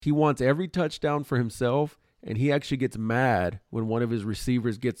he wants every touchdown for himself, and he actually gets mad when one of his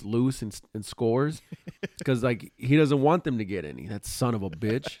receivers gets loose and scores because, like, he doesn't want them to get any. That son of a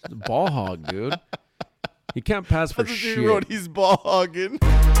bitch. He's a ball hog, dude. He can't pass for shit. He wrote he's ball hogging.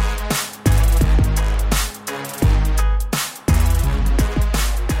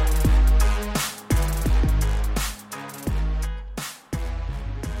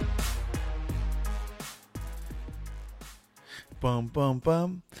 Bum, bum,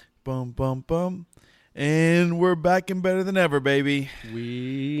 bum, bum, bum, bum. And we're back and better than ever, baby.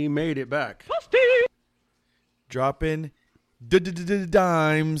 We made it back. Dropping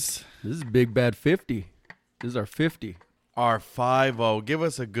dimes. This is Big Bad 50. This is our 50. Our 50. Give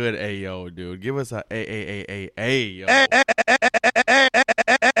us a good Ayo, dude. Give us a A-A-A-A-A-Yo.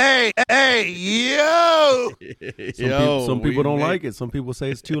 Hey, yo. Some people don't like it. Some people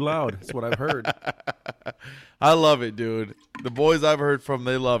say it's too loud. That's what I've heard. I love it, dude. The boys I've heard from,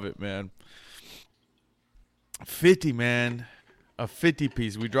 they love it, man. 50, man. A 50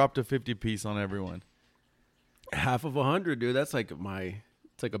 piece. We dropped a 50 piece on everyone. Half of 100, dude. That's like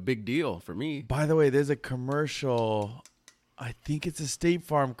it's like a big deal for me. By the way, there's a commercial. I think it's a State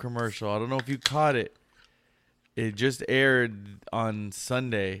Farm commercial. I don't know if you caught it. It just aired on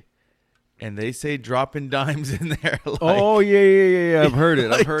Sunday. And they say dropping dimes in there. Like, oh, yeah. I've heard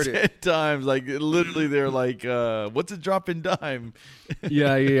it. Like I've heard 10 it. times. Like, literally, they're like, what's a dropping dime?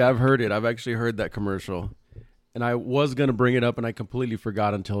 Yeah. I've heard it. I've actually heard that commercial. And I was going to bring it up, and I completely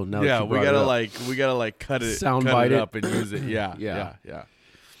forgot until now. Yeah, that you we brought gotta it up. cut it, Soundbite it it up and use it. Yeah. Yeah.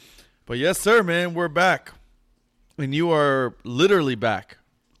 But yes, sir, man, we're back. And you are literally back.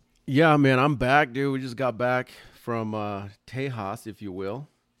 Yeah, man, I'm back, dude. We just got back from Tejas, if you will.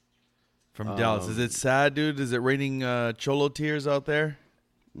 From Dallas. Is it sad, dude? Is it raining cholo tears out there?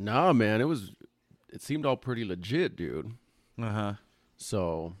 Nah, man. It seemed all pretty legit, dude. Uh-huh.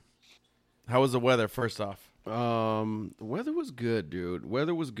 So. How was the weather, first off? The weather was good, dude.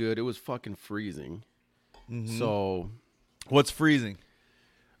 Weather was good. It was fucking freezing. Mm-hmm. So. What's freezing?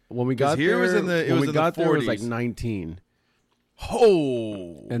 When we got there, it was like 19.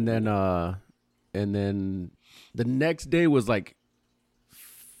 Oh. And then the next day was like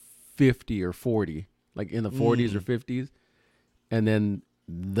 50 or 40, like in the 40s or 50s. And then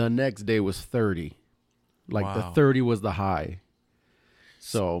the next day was 30. Like the 30 was the high.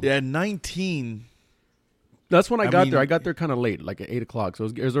 So yeah, 19. That's when I got there. I got there kind of late, like at 8 o'clock. So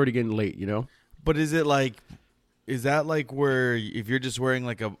it was already getting late, you know? But is that like where if you're just wearing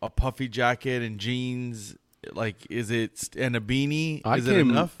like a puffy jacket and jeans, like and a beanie, is it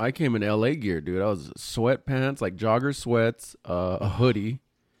enough? I came in LA gear, dude. I was sweatpants, like jogger sweats, a hoodie,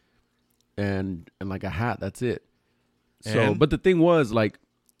 and like a hat. That's it. So, but the thing was, like,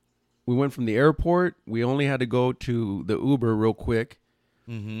 we went from the airport. We only had to go to the Uber real quick.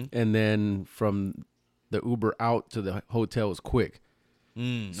 Mm-hmm. And then from the Uber out to the hotel was quick. So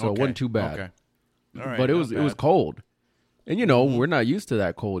it wasn't too bad. Okay. All right, but it was cold. And, you know, we're not used to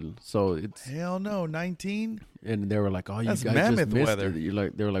that cold. So it's... Hell no, 19? And they were like, oh, that's you guys mammoth just missed weather.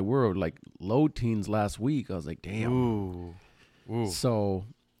 it. They were like, we're like low teens last week. I was like, damn. Ooh. So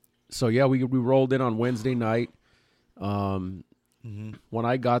yeah, we rolled in on Wednesday night. When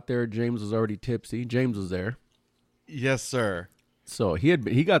I got there, James was already tipsy. James was there. Yes, sir. So he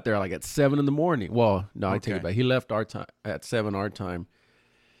got there like at 7 in the morning. Well, no, I take it back. He left our time at 7 our time.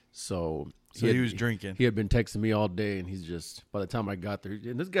 So he was drinking. He had been texting me all day, and he's just by the time I got there,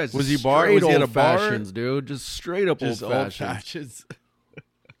 and this guy's was just he bar? Was he at a bar? Fashions, dude. Just straight up just old fashions.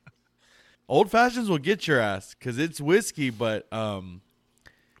 Old fashions will get your ass because it's whiskey, but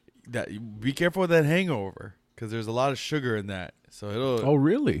that be careful with that hangover because there's a lot of sugar in that. So it'll. Oh,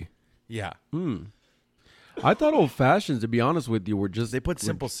 really? Yeah. I thought old fashions, to be honest with you, were just they put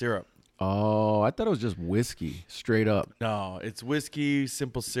simple syrup. Oh, I thought it was just whiskey, straight up. No, it's whiskey,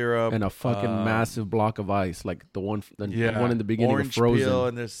 simple syrup, and a fucking massive block of ice, like the one in the beginning orange of Frozen. Peel,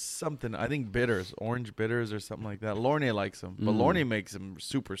 and there's something I think orange bitters or something like that. Lorne likes them, but Lorne makes them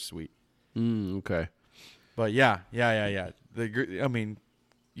super sweet. Okay. But yeah. I mean,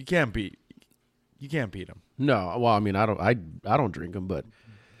 you can't beat them. No, well, I mean, I don't drink them, but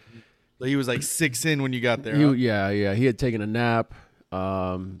he was like 6 in when you got there. Yeah. He had taken a nap.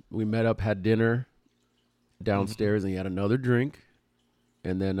 We met up, had dinner downstairs, and he had another drink,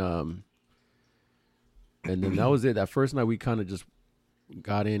 and then that was it. That first night we kind of just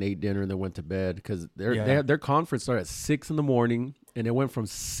got in, ate dinner, and then went to bed because their conference started at 6 in the morning, and it went from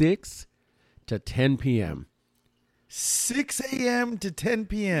 6 to 10 p.m. 6 a.m. to 10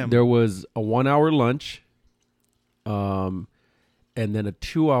 p.m. There was a 1 hour lunch, and then a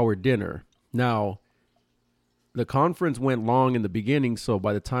 2 hour dinner. Now, the conference went long in the beginning, so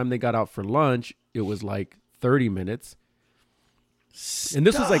by the time they got out for lunch, it was like 30 minutes. And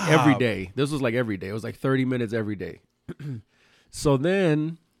this was like every day. This was like every day. It was like 30 minutes every day. So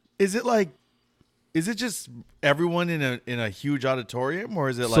then, is it just everyone in a huge auditorium, or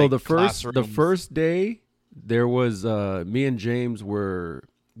is it like so the first day there was me and James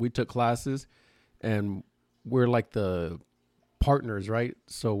we took classes, and we're like the partners, right?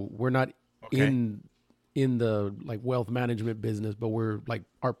 So we're not in the like wealth management business, but we're like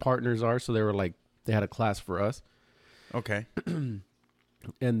our partners are. So they had a class for us. Okay.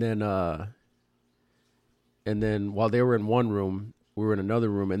 And then while they were in one room, we were in another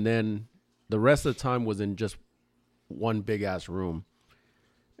room, and then the rest of the time was in just one big ass room.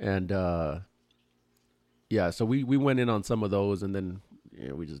 And so we went in on some of those, and then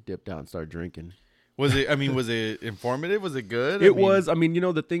we just dipped out and started drinking. Was it informative? Was it good? Was. I mean,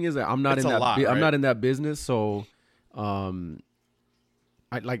 the thing is that I'm not in that I'm not in that business, so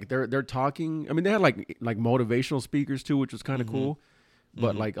I like they're talking. I mean, they had like motivational speakers too, which was kind of cool.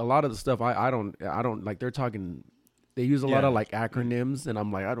 But like a lot of the stuff I don't like, they're talking, they use a lot of like acronyms, and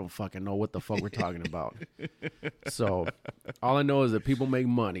I'm like, I don't fucking know what the fuck we're talking about. So all I know is that people make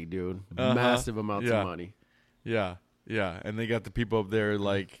money, dude. Massive amounts of money. Yeah. Yeah. And they got the people up there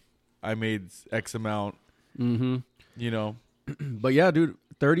like, I made X amount, But yeah, dude,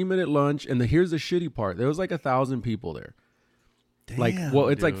 30-minute lunch. And here's the shitty part. There was like 1,000 people there. Damn,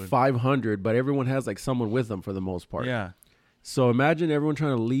 it's like 500, but everyone has like someone with them for the most part. Yeah. So imagine everyone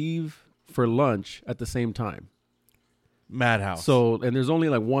trying to leave for lunch at the same time. Madhouse. So, and there's only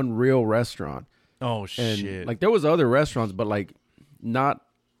like one real restaurant. Oh, and shit. like there was other restaurants, but like not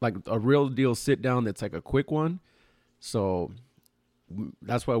like a real deal sit down that's like a quick one. So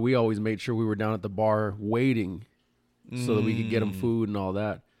that's why we always made sure we were down at the bar waiting so that we could get them food and all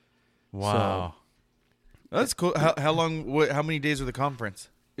that. Wow. So, that's cool. How long, how many days were the conference?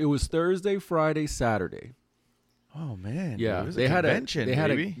 It was Thursday, Friday, Saturday. Oh man. Yeah. Dude, it was a convention,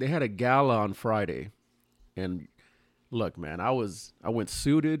 they had a gala on Friday. And look, man, I went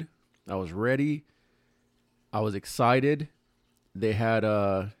suited. I was ready. I was excited. They had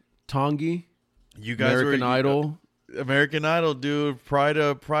Tongi. You guys American Idol. American Idol, dude. Pride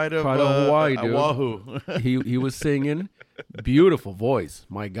of Hawaii, dude. Oahu. he was singing. Beautiful voice.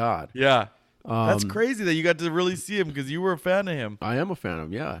 My God. Yeah. That's crazy that you got to really see him because you were a fan of him. I am a fan of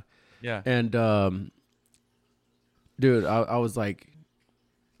him, yeah. Yeah. And dude, I was like,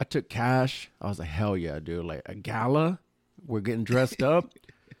 I took cash. I was like, hell yeah, dude. Like a gala. We're getting dressed up.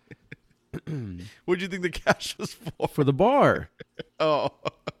 What'd you think the cash was for? For the bar. Oh.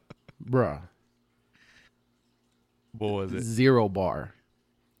 Bruh. What was it? 0 bar.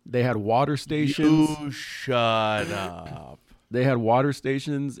 They had water stations. You shut up. They had water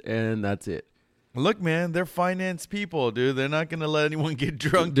stations, and that's it. Look, man, they're finance people, dude. They're not gonna let anyone get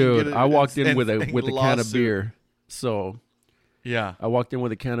drunk. Dude, I walked in with a can of beer. So, yeah, I walked in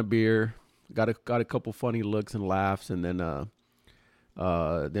with a can of beer. Got a couple funny looks and laughs, and then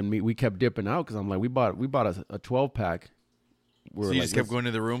we kept dipping out because I'm like, we bought a 12-pack. So you just kept going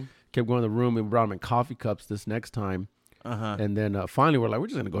to the room. Kept going to the room, and brought them in coffee cups this next time. And then finally we're like, we're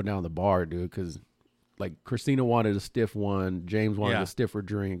just gonna go down to the bar, dude, because like Christina wanted a stiff one, James wanted a stiffer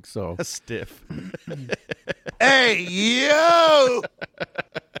drink, so a stiff. Hey yo!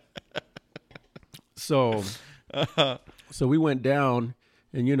 So we went down,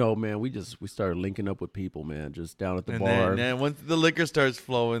 and man, we started linking up with people, man, just down at the bar. And then once the liquor starts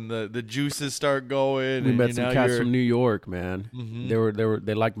flowing, the juices start going. We met some cats from New York, man.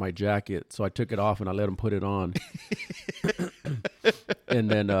 They liked my jacket, so I took it off and I let them put it on. And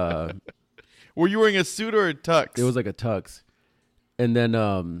then were you wearing a suit or a tux? It was like a tux. And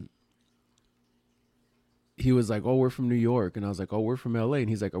then he was like, "Oh, we're from New York," and I was like, "Oh, we're from LA," and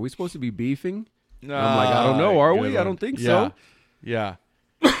he's like, "Are we supposed to be beefing?" And I'm like, "I don't know. Are we? I don't think so." Yeah.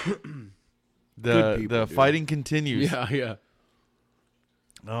 The fighting continues. Yeah.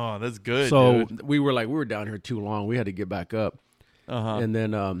 Oh, that's good. So dude. we were down here too long. We had to get back up. And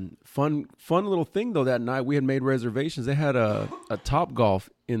then fun little thing though, that night we had made reservations. They had a Top Golf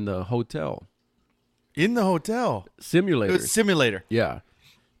in the hotel. In the hotel simulator. It was simulator. Yeah.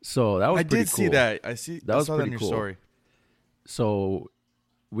 So that was pretty cool. See that. I saw that in your story. So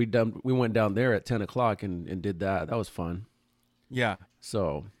we went down there at 10 o'clock and did that. That was fun. Yeah.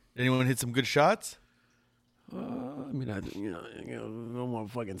 So anyone hit some good shots? I mean, I don't want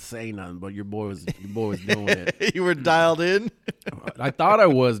to fucking say nothing, but your boy was doing it. You were dialed in. I thought I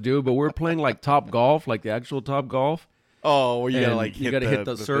was, dude, but we're playing like Top Golf, like the actual Top Golf. Oh, where you gotta hit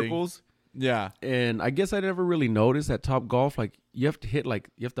the circles. Thing. Yeah. And I guess I never really noticed at Top Golf, like you have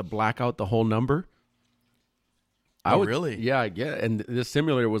to black out the whole number. Really? Yeah, and the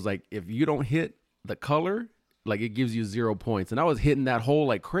simulator was like, if you don't hit the color, like it gives you 0 points. And I was hitting that hole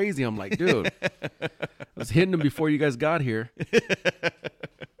like crazy. I'm like, dude, I was hitting them before you guys got here.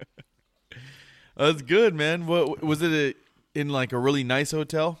 That's good, man. What was it? In like a really nice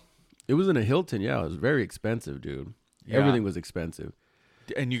hotel? It was in a Hilton. Yeah, it was very expensive, dude. Yeah. Everything was expensive.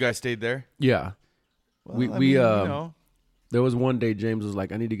 And you guys stayed there? Yeah. Well, there was one day James was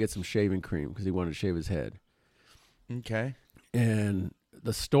like, I need to get some shaving cream because he wanted to shave his head. Okay. And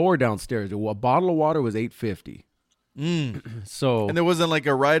the store downstairs, a bottle of water was $8.50. So, and there wasn't like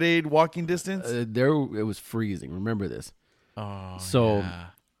a Rite Aid walking distance? It was freezing. Remember this? Oh, so yeah.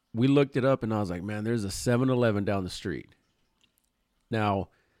 We looked it up, and I was like, man, there's a 7-Eleven down the street. Now,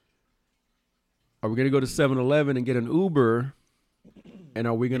 are we going to go to 7-Eleven and get an Uber, and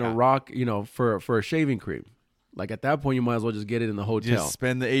are we going to rock, for a shaving cream? Like, at that point, you might as well just get it in the hotel. Just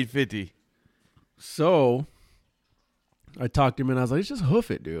spend the $8.50. So I talked to him, and I was like, let's just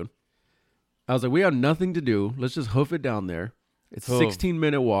hoof it, dude. I was like, we have nothing to do. Let's just hoof it down there. It's a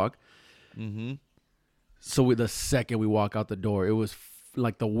 16-minute walk. Mm-hmm. So the second we walk out the door, it was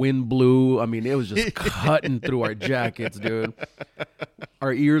like the wind blew. I mean, it was just cutting through our jackets, dude.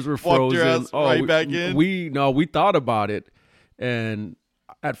 Our ears were frozen. Back in. We thought about it. And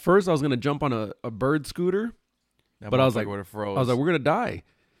at first I was going to jump on a bird scooter. But I was like, we're going to die.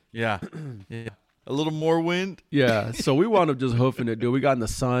 Yeah. Yeah. A little more wind. Yeah. So we wound up just hoofing it, dude. We got in the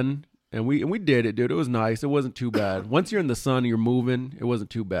sun and we did it, dude. It was nice. It wasn't too bad. Once you're in the sun and you're moving, it wasn't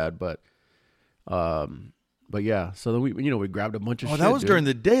too bad. But yeah. So then we grabbed a bunch of shit. Oh, that was dude. During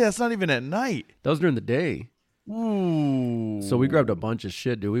the day. That's not even at night. That was during the day. Ooh. So we grabbed a bunch of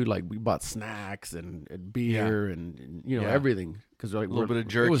shit, dude. We bought snacks and beer and everything because a little bit of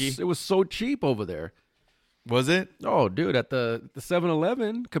jerky. It was so cheap over there. Was it? Oh, dude, at the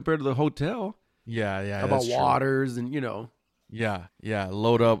 7-Eleven compared to the hotel. Yeah. How about waters and Yeah.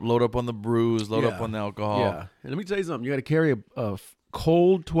 Load up on the brews. Load up on the alcohol. Yeah. And let me tell you something. You got to carry a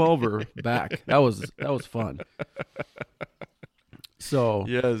cold 12er back. That was fun. So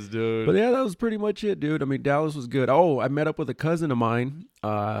yes, dude. But yeah, that was pretty much it, dude. I mean, Dallas was good. Oh, I met up with a cousin of mine.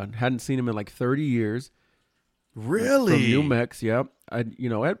 Hadn't seen him in like 30 years. Really? From New Mex. Yeah.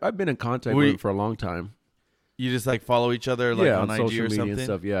 I've been in contact with him for a long time. You just like follow each other like on IG social or media something? And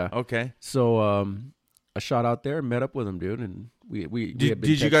stuff. Yeah. Okay. So I shot out there and met up with him, dude, and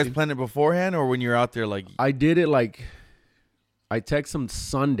did you guys plan it beforehand or when you're out there? Like I did it like I texted him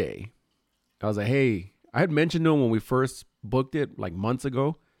Sunday. I was like, hey, I had mentioned to him when we first booked it like months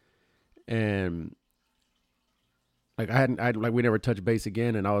ago, and like we never touched base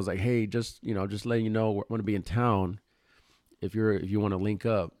again, and I was like, hey, just letting you know we're going to be in town if you want to link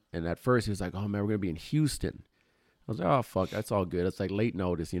up. And at first he was like, oh man, we're going to be in Houston. I was like, oh fuck, that's all good. It's like late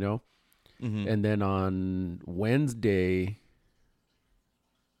notice, Mm-hmm. And then on Wednesday,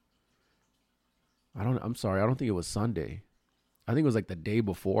 I'm sorry, I don't think it was Sunday. I think it was like the day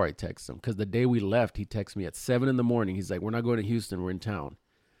before I texted him, because the day we left, he texted me at 7 a.m. He's like, we're not going to Houston, we're in town.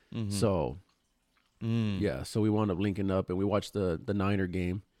 Mm-hmm. So, yeah, so we wound up linking up, and we watched the Niner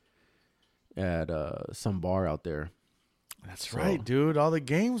game at some bar out there. That's right, dude. All the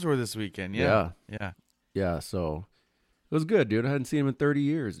games were this weekend. Yeah. So it was good, dude. I hadn't seen him in 30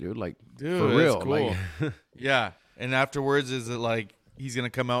 years, dude. Like, dude, for real. That's cool. Like, yeah. And afterwards, is it like he's gonna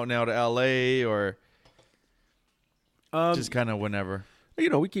come out now to LA or just kind of whenever?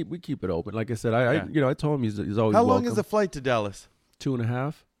 We keep it open. Like I said, I told him he's always. How long is the flight to Dallas?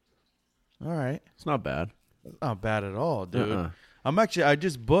 2.5. All right, it's not bad. Not bad at all, dude. I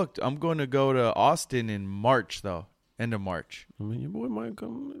just booked. I'm going to go to Austin in March, though. End of March. I mean, your boy might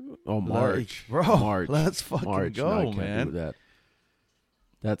come. Oh, March. Bro, March. Let's fucking go, no, I can't man. do that.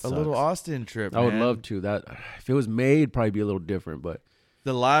 That sucks. A little Austin trip, I would love to. That if it was May, it'd probably be a little different, but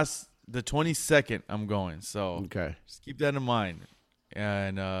the 22nd, I'm going. So okay, just keep that in mind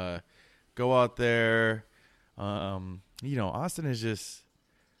and go out there. Austin is just,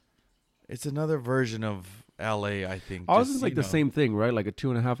 it's another version of LA, I think. Austin's like the same thing, right? Like a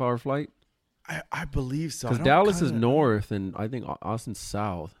 2.5-hour flight. I believe so. Because Dallas is north, and I think Austin's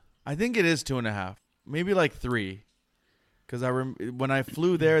south. I think it is 2.5, maybe like 3. Because when I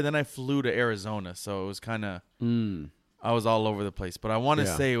flew there, then I flew to Arizona, so it was kind of I was all over the place. But I want to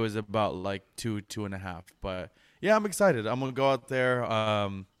say it was about like 2.5. But yeah, I'm excited. I'm gonna go out there.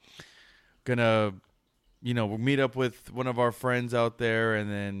 Gonna we'll meet up with one of our friends out there,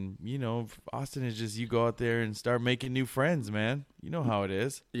 and then Austin is just, you go out there and start making new friends, man. You know how it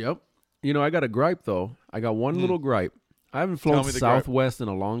is. Yep. I got a gripe, though. I got one little gripe. I haven't flown Southwest in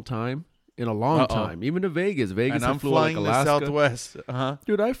a long time. Even to Vegas. And I'm flying like Alaska. to Southwest.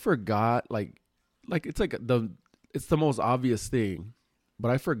 Dude, I forgot. Like it's like it's the most obvious thing,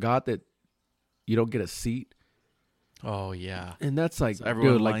 but I forgot that you don't get a seat. Oh yeah. And that's like, So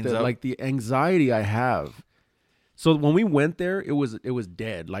everyone dude, lines up. like the anxiety I have. So when we went there, it was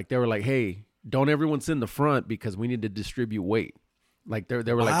dead. Like they were like, "Hey, don't everyone sit in the front because we need to distribute weight." Like they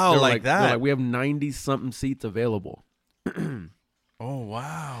were like, Wow, they were like that. they're like, we have 90 something seats available. Oh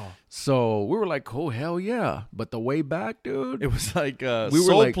wow. So we were like, "Oh hell yeah!" But the way back, dude, It was like a we were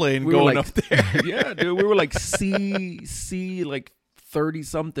soul like, plane we were going like- up there. yeah, dude, we were like C like 30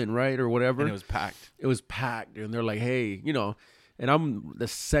 something, right, or whatever. And it was packed. It was packed, and they're like, "Hey, and I'm the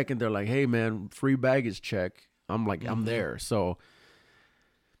second they're like, "Hey man, free baggage check." I'm like, I'm there. So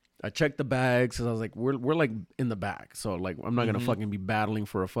I checked the bags because I was like, we're like in the back. So like, I'm not going to fucking be battling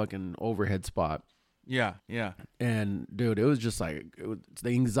for a fucking overhead spot. Yeah, yeah. And dude, it was just like, the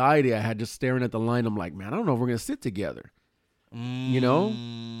anxiety I had just staring at the line. I'm like, man, I don't know if we're going to sit together.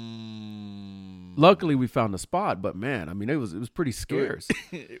 Luckily we found a spot, but man, I mean, it was pretty scarce.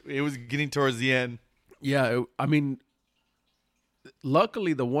 It was getting towards the end. Yeah. I mean,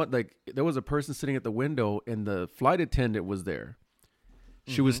 luckily there was a person sitting at the window and the flight attendant was there.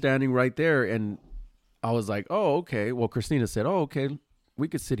 She was standing right there, and I was like, "Oh, okay." Well, Christina said, "Oh, okay, we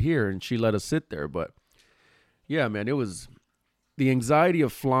could sit here," and she let us sit there. But yeah, man, it was the anxiety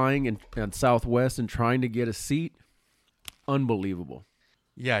of flying and Southwest and trying to get a seat. Unbelievable.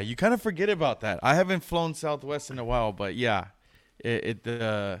 Yeah, you kind of forget about that. I haven't flown Southwest in a while, but yeah,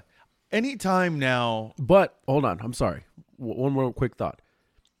 anytime now. But hold on, I'm sorry. One more quick thought.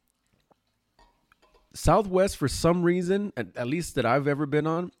 Southwest, for some reason, at least that I've ever been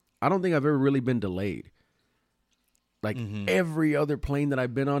on, I don't think I've ever really been delayed. Like every other plane that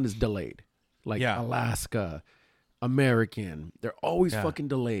I've been on is delayed. Like Alaska, American, they're always fucking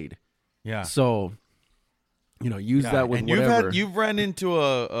delayed. Yeah. So, use that with and whatever. You've run into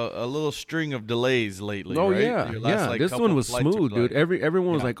a little string of delays lately. Oh right? yeah, Your last, yeah. This one was smooth, dude. Like,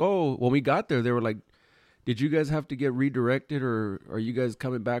 Everyone was like, "Oh," when we got there, they were like, "Did you guys have to get redirected, or are you guys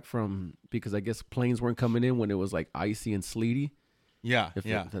coming back from?" Because I guess planes weren't coming in when it was like icy and sleety. Yeah, If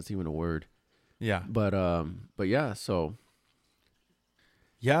that's even a word. yeah. But yeah. So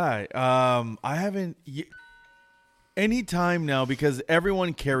Yeah, I haven't any time now because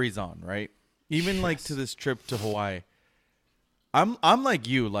everyone carries on, right? Even like to this trip to Hawaii. I'm like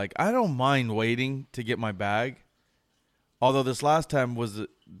you, like I don't mind waiting to get my bag. Although the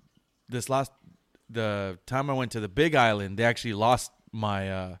time I went to the Big Island, they actually lost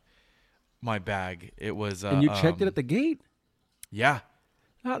my my bag. It was and you checked it at the gate? Yeah.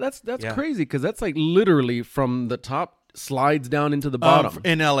 That's crazy because that's like literally from the top slides down into the bottom.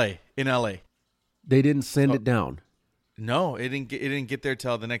 In LA. They didn't send it down. No, it didn't get there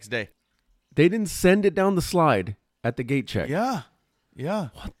till the next day. They didn't send it down the slide at the gate check. Yeah. Yeah.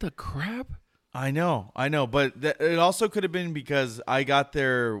 What the crap? I know, but it also could have been because we got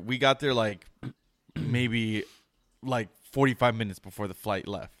there like maybe like 45 minutes before the flight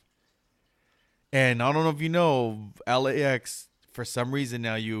left. And I don't know if you know, LAX, for some reason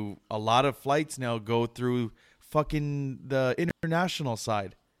now a lot of flights now go through fucking the international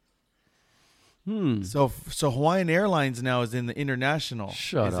side. So Hawaiian Airlines now is in the international.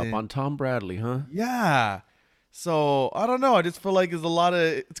 Shut up. On Tom Bradley, huh? Yeah. So I don't know. I just feel like it's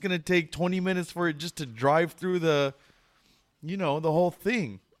going to take 20 minutes for it just to drive through the whole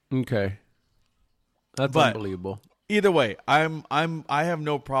thing. Okay. That's But unbelievable. Either way, I have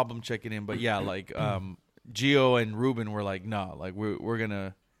no problem checking in, but yeah, like Gio and Ruben were like, "No, like we're going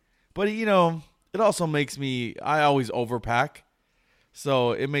to." But it also makes me I always overpack.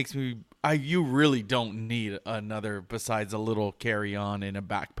 So it makes me you really don't need another besides a little carry-on and a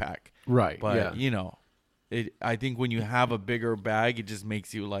backpack. Right. But I think when you have a bigger bag, it just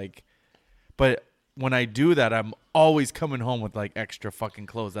makes you like. But when I do that, I'm always coming home with like extra fucking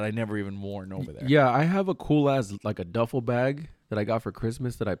clothes that I never even worn over there. Yeah, I have a cool ass like a duffel bag that I got for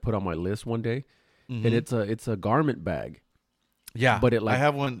Christmas that I put on my list one day, and it's a garment bag. Yeah, but I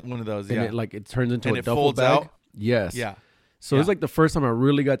have one of those. Yeah, and it turns into and a duffel bag. Out. Yes. Yeah. So it's like the first time I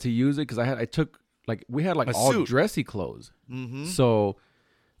really got to use it because I took like we had like a all suit. dressy clothes. Mm-hmm. So,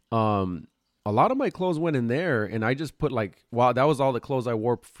 a lot of my clothes went in there, and I just put like that was all the clothes I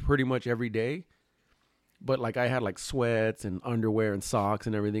wore pretty much every day. But like I had like sweats and underwear and socks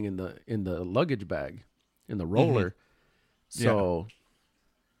and everything in the luggage bag, in the roller. Mm-hmm. So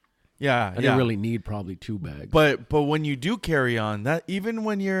I didn't really need probably two bags. But when you do carry on, that even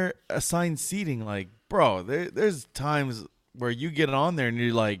when you're assigned seating, like bro, there's times where you get on there and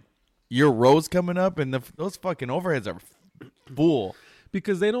you're like, your row's coming up and those fucking overheads are full.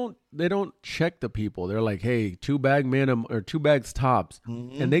 Because they don't check the people. They're like, hey, 2 bag minimum or 2 bags tops,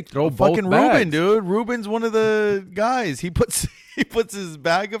 and they throw both fucking bags. Ruben, dude. Ruben's one of the guys. He puts his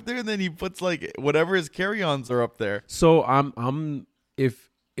bag up there, and then he puts like whatever his carry-ons are up there. So I'm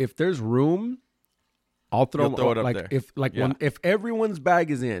if there's room, I'll throw it up like there. If everyone's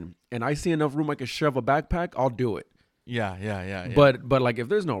bag is in and I see enough room I can shove a backpack, I'll do it. Yeah. But like if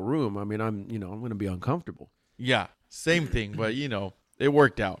there's no room, I mean I'm gonna be uncomfortable. Yeah, same thing. But it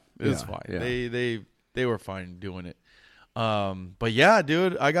worked out. It was fine. Yeah. They were fine doing it. But yeah,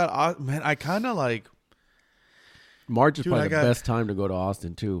 dude, I kind of like March is probably the best time to go to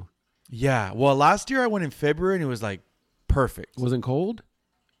Austin too. Yeah. Well, last year I went in February and it was like perfect. Wasn't cold?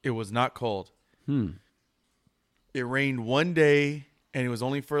 It was not cold. It rained one day and it was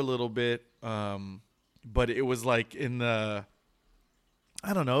only for a little bit. But it was like in the,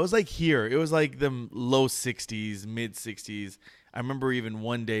 I don't know, it was like here. It was like the low 60s, mid 60s. I remember even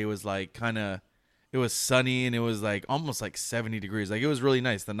one day it was like it was sunny and it was like almost like 70 degrees. Like it was really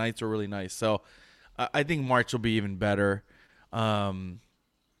nice. The nights were really nice. So I think March will be even better.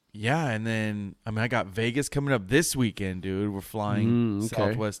 Yeah, and then, I got Vegas coming up this weekend, dude. We're flying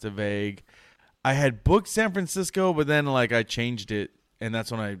southwest of Vegas. I had booked San Francisco, but then like I changed it, and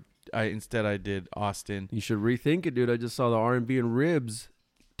that's when I instead did Austin. You should rethink it, dude. I just saw the R&B and Ribs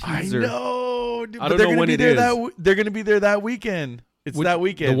teaser. I know, dude. I don't know when it is. They're going to be there that weekend. It's that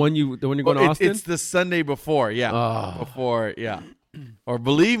weekend. The one you're going to Austin? It's the Sunday before, yeah. Before, yeah. Or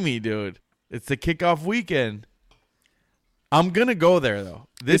believe me, dude, it's the kickoff weekend. I'm going to go there, though.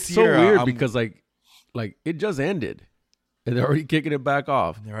 It's year, so weird because, like it just ended. And they're already kicking it back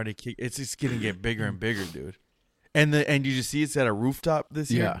off. It's just going to get bigger and bigger, dude. And you just see it's at a rooftop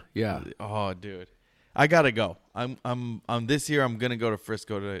this year? Yeah. Oh, dude. I got to go. I'm this year I'm going to go to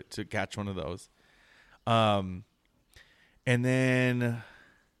Frisco to catch one of those. And then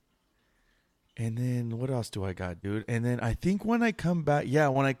what else do I got, dude? And then I think when I come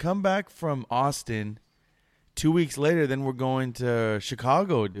back from Austin 2 weeks later, then we're going to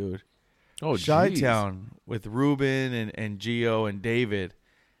Chicago, dude. Oh, Chi-Town with Ruben and Gio and David.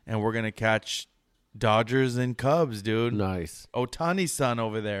 And we're going to catch Dodgers and Cubs, dude. Nice. Ohtani's son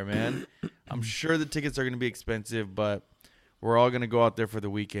over there, man. I'm sure the tickets are going to be expensive, but we're all going to go out there for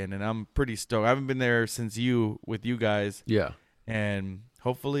the weekend, and I'm pretty stoked. I haven't been there since with you guys. Yeah. And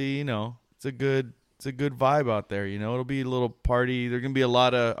hopefully, it's a good vibe out there. It'll be a little party. There's going to be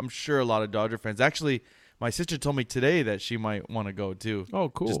I'm sure a lot of Dodger fans. Actually, my sister told me today that she might want to go too. Oh,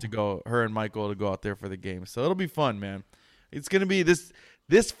 cool. Just to go, her and Michael to go out there for the game. So it'll be fun, man. It's going to be this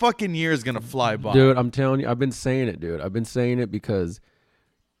fucking year is going to fly by. Dude, I'm telling you, I've been saying it, dude. I've been saying it because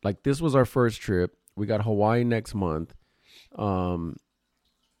like this was our first trip. We got Hawaii next month.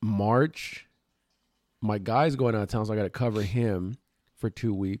 March, my guy's going out of town, so I got to cover him for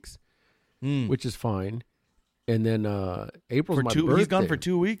 2 weeks, which is fine. And then April's my birthday. He's gone for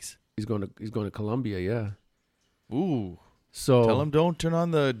 2 weeks? He's going to Colombia, yeah. Ooh. So tell him don't turn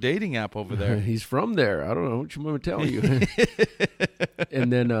on the dating app over there. He's from there. I don't know what you want me to tell you.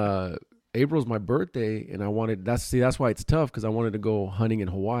 And then April's my birthday, and that's why it's tough, because I wanted to go hunting in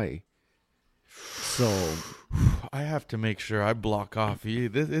Hawaii. So I have to make sure I block off.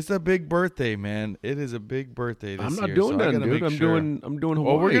 It's a big birthday, man. It is a big birthday this year. I'm not doing that, dude. I'm doing Hawaii.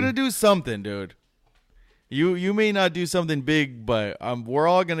 Well, we're gonna do something, dude. You may not do something big, but we're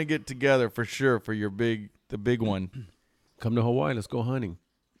all gonna get together for sure for the big one. Come to Hawaii. Let's go hunting.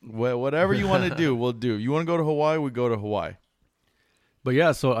 Well, whatever you want to do, we'll do. You want to go to Hawaii? We go to Hawaii. But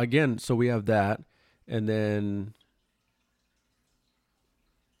yeah, so we have that, and then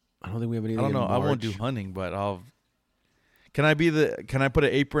I don't think we have anything. I don't know. In I March. won't do hunting, but I'll. Can I put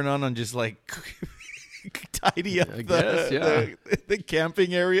an apron on and just like tidy up the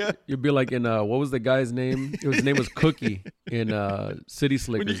camping area? You'd be like in what was the guy's name? His name was Cookie in City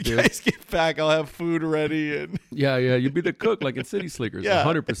Slickers. When you dude. guys get back, I'll have food ready and yeah. You'd be the cook like in City Slickers. Yeah.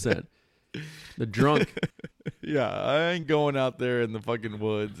 100%. The drunk. Yeah, I ain't going out there in the fucking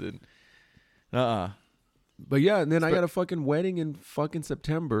woods and But yeah, and then I got a fucking wedding in fucking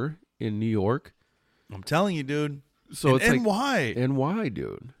September in New York. I'm telling you, dude. So it's like why? And why,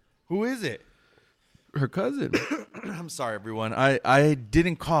 dude? Who is it? Her cousin. I'm sorry, everyone. I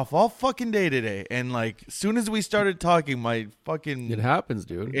didn't cough all fucking day today, and like as soon as we started talking, my fucking it happens,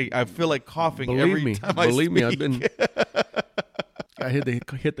 dude. I feel like coughing every time I speak. Believe me, I've been. I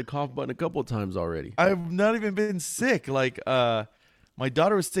hit the cough button a couple of times already. I've not even been sick. Like my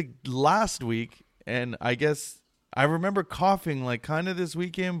daughter was sick last week, and I guess I remember coughing like kind of this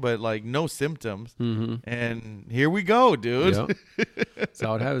weekend, but like no symptoms. Mm-hmm. And here we go, dude. Yep. That's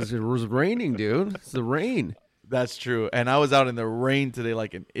how it happens. It was raining, dude. It's the rain. That's true. And I was out in the rain today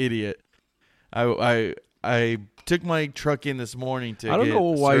like an idiot. I took my truck in this morning to get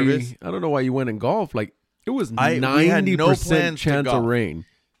service. I don't know why you went and golf. Like it was we had 90% chance of rain.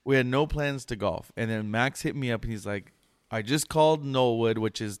 We had no plans to golf. And then Max hit me up and he's like, I just called Knollwood,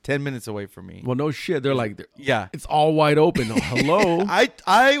 which is 10 minutes away from me. Well, no shit. They're like, yeah, it's all wide open. Oh, hello.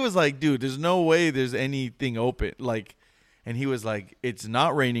 I was like, dude, there's no way there's anything open. Like, and he was like, it's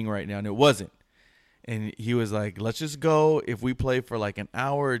not raining right now. And it wasn't. And he was like, let's just go. If we play for like an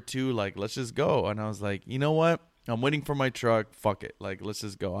hour or two, like, let's just go. And I was like, you know what? I'm waiting for my truck. Fuck it. Like, let's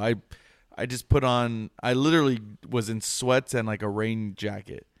just go. I just put on, I literally was in sweats and like a rain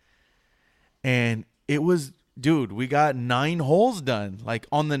jacket. And it was, dude, we got 9 holes done. Like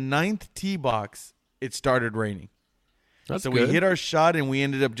on the 9th tee box, it started raining. That's so good. We hit our shot and we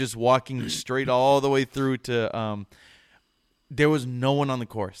ended up just walking straight all the way through to, there was no one on the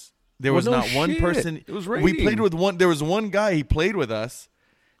course. There was not one person. It was raining. We played with one. There was one guy. He played with us.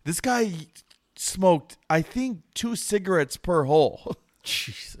 This guy smoked, I think, 2 cigarettes per hole.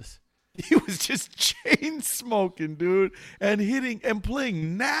 Jesus. He was just chain smoking, dude, and hitting and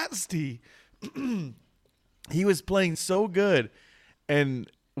playing nasty. He was playing so good, and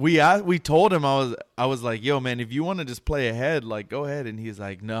we told him I was like, yo, man, if you want to just play ahead, like go ahead. And he's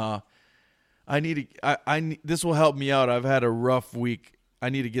like, nah, I need to. This will help me out. I've had a rough week. I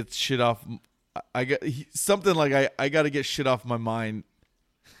need to get shit off. Something like I got to get shit off my mind.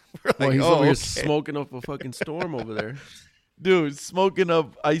 We're like, he's over here okay. smoking up a fucking storm over there. Dude, smoking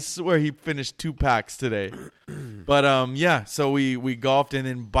up. I swear he finished 2 packs today. But yeah, so we golfed, and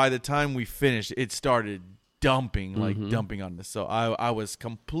then by the time we finished, it started dumping on us. So I was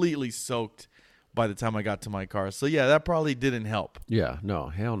completely soaked by the time I got to my car. So yeah, that probably didn't help. Yeah, no,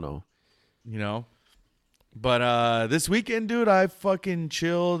 hell no. You know? But this weekend, dude, I fucking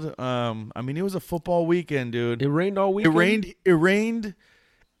chilled. I mean, it was a football weekend, dude. It rained all weekend? It rained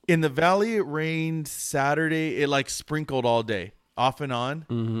in the valley. It rained Saturday. It like sprinkled all day, off and on.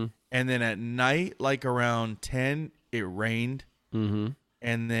 Mm-hmm. And then at night, like around 10, it rained. Mm-hmm.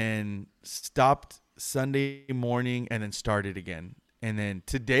 And then stopped Sunday morning and then started again. And then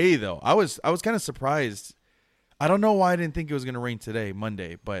today, though, I was kind of surprised. I don't know why I didn't think it was going to rain today,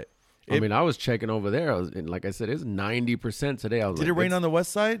 Monday, but I mean, I was checking over there. Like I said, it's 90% today. Did it rain on the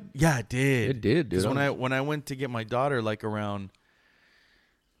west side? Yeah, it did. It did, dude. Because when I went to get my daughter, like around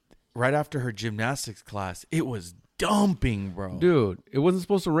right after her gymnastics class, it was dumping, bro. Dude, it wasn't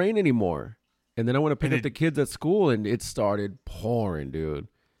supposed to rain anymore. And then I went to pick up the kids at school, and it started pouring, dude.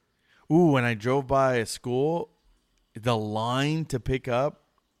 Ooh, when I drove by a school, the line to pick up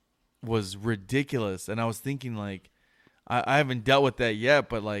was ridiculous. And I was thinking, like, I haven't dealt with that yet,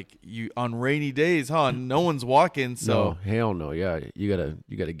 but like you on rainy days, huh? No one's walking, so no, hell no. Yeah, you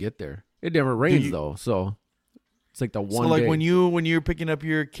gotta get there. It never rains though, so it's like the one. So like day. when you're picking up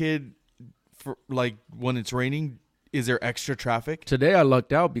your kid for like when it's raining, is there extra traffic? Today I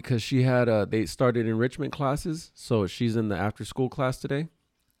lucked out because she had they started enrichment classes, so she's in the after school class today.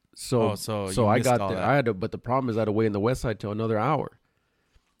 So I got there. I had to, but the problem is I had to wait in the west side till another hour.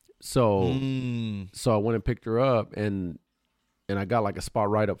 So I went and picked her up and I got like a spot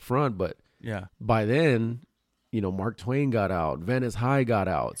right up front. But yeah, by then, you know, Mark Twain got out, Venice High got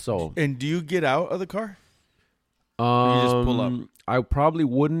out. So and do you get out of the car? Or you just pull up? I probably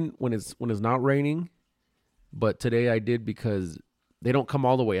wouldn't when it's not raining, but today I did because they don't come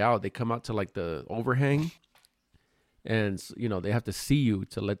all the way out. They come out to like the overhang. And you know they have to see you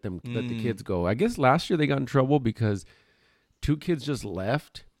to let the kids go. I guess last year they got in trouble because 2 kids just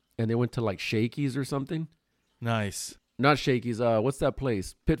left and they went to like Shakey's or something. Nice. Not Shakey's. What's that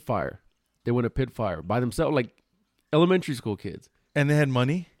place? Pitfire. They went to Pitfire by themselves, like elementary school kids. And they had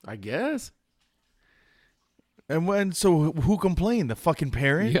money, I guess. And so who complained? The fucking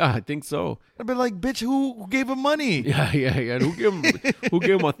parent? Yeah, I think so. I'd be like, bitch, who gave him money? Yeah. And who gave him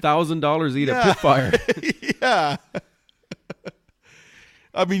 $1,000 to eat at Pitfire? Yeah.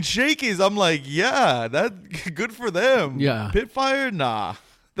 I mean, Shakey's, I'm like, yeah, that good for them. Yeah. Pitfire? Nah,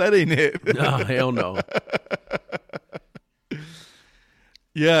 that ain't it. No, hell no.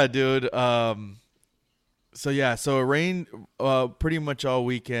 Yeah, dude. So it rained pretty much all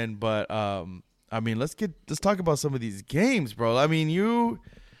weekend, but I mean, let's talk about some of these games, bro. I mean, your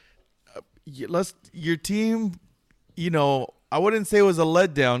team, you know, I wouldn't say it was a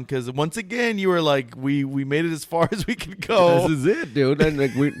letdown because once again you were like, we made it as far as we could go. This is it, dude. And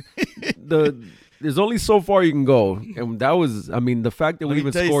like there's only so far you can go, and that was, I mean, the fact that we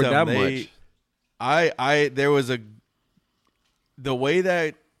even scored that much. There was the way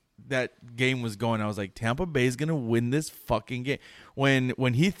that game was going, I was like, Tampa Bay's gonna win this fucking game.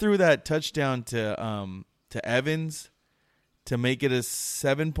 When he threw that touchdown to Evans to make it a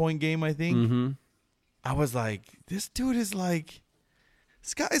 7-point game, I think. Mm-hmm. I was like, this dude is like,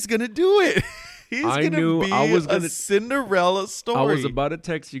 this guy's going to do it. He's going to be a Cinderella story. I was about to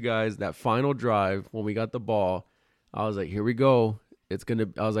text you guys that final drive when we got the ball. I was like, here we go. It's gonna.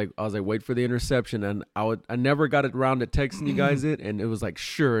 I was like, wait for the interception, and I never got around to texting you guys it, and it was like,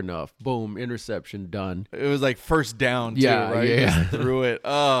 sure enough, boom, interception, done. It was like first down, too, yeah, right? Yeah, threw it.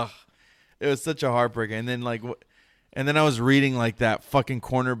 Ugh, it was such a heartbreaker. And then I was reading like that fucking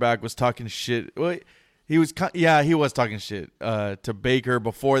cornerback was talking shit. He was talking shit to Baker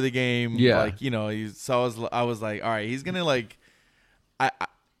before the game. Yeah, like I was like, all right, he's gonna like,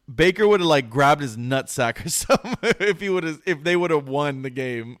 Baker would have like grabbed his nutsack or something if they would have won the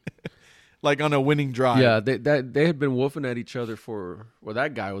game, like on a winning drive. Yeah, they had been woofing at each other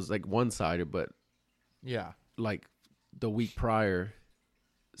that guy was like one-sided, but yeah, like the week prior.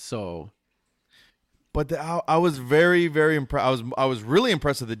 So, but I was very, very impressed. I was really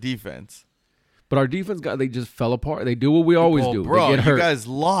impressed with the defense. But our defense they just fell apart. They do what we always do. Bro, they get hurt. You guys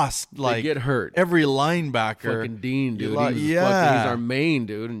lost they get hurt. Every linebacker. Fucking Dean, dude. He's our main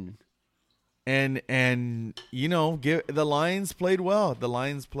dude. And the Lions played well. The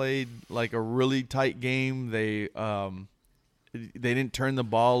Lions played like a really tight game. They didn't turn the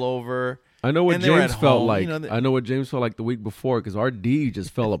ball over. I know what James felt like. I know what James felt like the week before because our D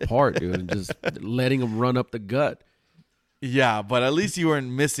just fell apart, dude, and just letting him run up the gut. Yeah, but at least you weren't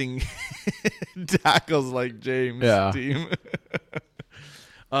missing tackles like James' team.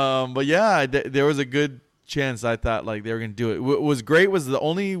 But yeah, there was a good chance I thought like they were going to do it. What was great was the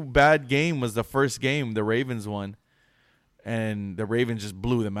only bad game was the first game, the Ravens won, and the Ravens just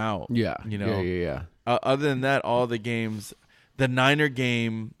blew them out. Yeah, Yeah. Other than that, all the games, the Niner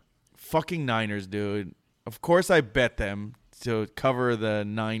game, fucking Niners, dude. Of course I bet them to cover the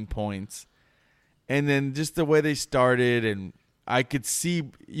 9 points. And then just the way they started, and I could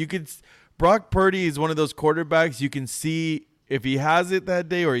see Brock Purdy is one of those quarterbacks you can see if he has it that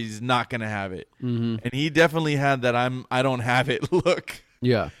day or he's not going to have it. Mm-hmm. And he definitely had that I don't have it look.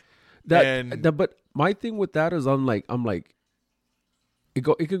 Yeah. But my thing with that is I'm like it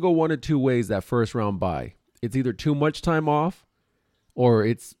could go one of two ways that first round bye. It's either too much time off or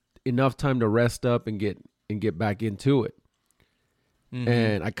it's enough time to rest up and get back into it. Mm-hmm.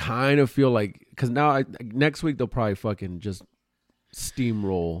 And I kind of feel like because now next week they'll probably fucking just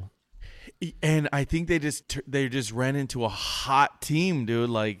steamroll. And I think they just ran into a hot team, dude.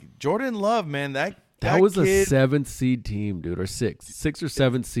 Like Jordan Love, man, that was kid, a 7th seed team, dude, or 6 or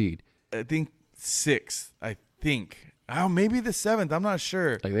 7th seed. I think 6. I think maybe the 7th. I'm not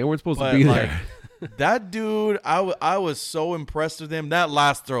sure. Like they weren't supposed to be there. That dude, I was so impressed with him. That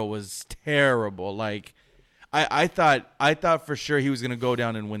last throw was terrible. Like. I thought for sure he was gonna go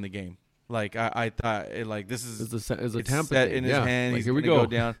down and win the game. Like I thought this is it's a Tampa set thing. in his hand. Like, he's here we go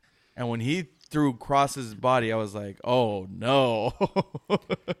down. And when he threw across his body, I was like, oh no.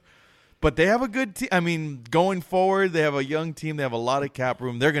 But they have a good team. I mean, going forward, they have a young team. They have a lot of cap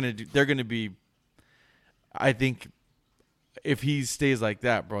room. They're gonna be. I think if he stays like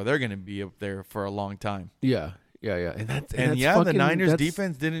that, bro, they're gonna be up there for a long time. Yeah. And that's the Niners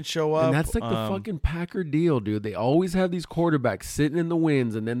defense didn't show up. And that's like the fucking Packer deal, dude. They always have these quarterbacks sitting in the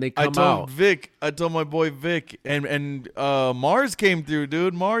wins, and then they come out. I told my boy Vic, and Mars came through,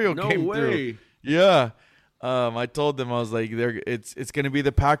 dude. Mario came through. Yeah. I told them, I was like, it's gonna be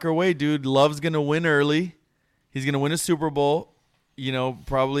the Packer way, dude. Love's gonna win early. He's gonna win a Super Bowl,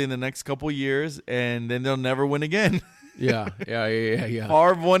 probably in the next couple years, and then they'll never win again. Yeah.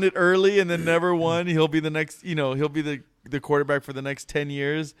 Favre won it early and then never won. He'll be the next, he'll be the quarterback for the next 10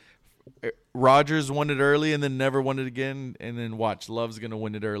 years. Rodgers won it early and then never won it again. And then watch, Love's going to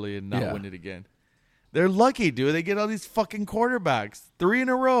win it early and not win it again. They're lucky, dude. They get all these fucking quarterbacks. 3 in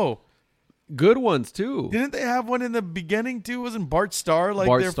a row. Good ones, too. Didn't they have one in the beginning, too? Wasn't Bart Starr like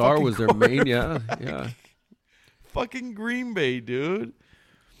Bart their Starr fucking was their main, yeah. Fucking Green Bay, dude.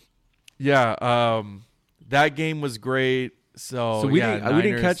 Yeah, that game was great. So we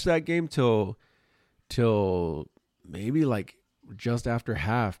didn't catch that game till maybe like just after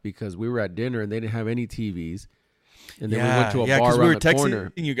half because we were at dinner and they didn't have any TVs. And then we went to a bar around the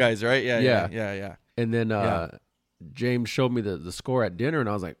corner. You guys, right? Yeah. And then James showed me the score at dinner and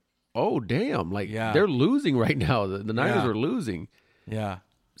I was like, oh damn! Like they're losing right now. The Niners are losing. Yeah.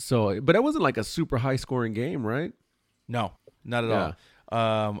 So, but it wasn't like a super high scoring game, right? No, not at all.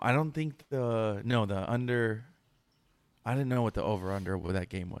 I don't think the under. I didn't know what the over-under with that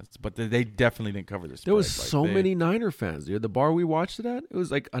game was, but they definitely didn't cover the spread. There was so many Niner fans, dude. The bar we watched it at, it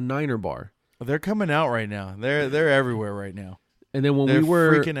was like a Niner bar. They're coming out right now. They're everywhere right now. And then when They're we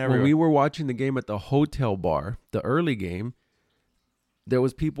were freaking everywhere. when we were watching the game at the hotel bar, the early game, there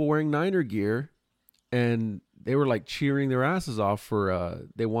was people wearing Niner gear, and they were like cheering their asses off for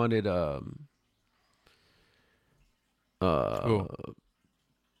they wanted Who?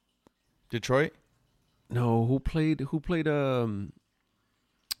 Detroit no, who played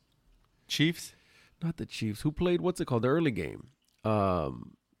Chiefs, not the Chiefs. Who played what's it called? The early game.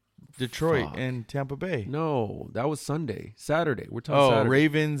 Detroit Fuck. and Tampa Bay. No, that was Saturday. We're talking Saturday.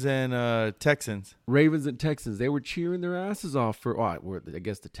 Ravens and Texans. Ravens and Texans. They were cheering their asses off for. I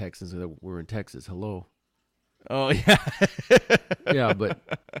guess the Texans were in Texas. Hello. Oh yeah, Yeah, but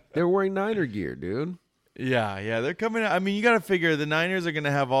they're wearing Niner gear, dude. yeah. They're coming. I mean, you got to figure the Niners are going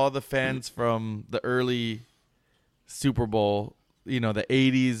to have all the fans from the early Super Bowl. You know, the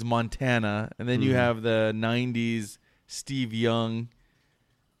 '80s Montana, and then you have the '90s Steve Young,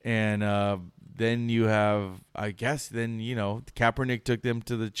 and then you have, I guess, Kaepernick took them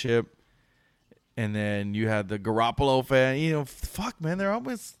to the chip, and then you had the Garoppolo fan. You know, fuck, man,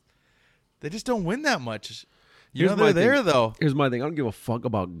 they just don't win that much. They're there though. Here's my thing. I don't give a fuck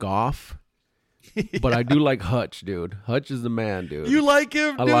about Goff, but I do like Hutch, dude. Hutch is the man, dude. You like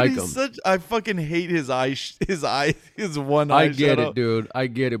him? I Dude, like he's him. I fucking hate his eye. His one eye. I get it, dude. I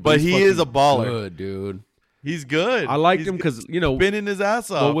get it. But he's he is a fucking baller. good, dude. He's good. I liked him because spinning his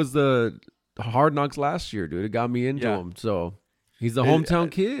ass off. what was the Hard Knocks last year, dude? It got me into him. So he's a hometown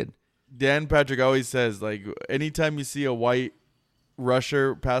kid. Dan Patrick always says, like, anytime you see a white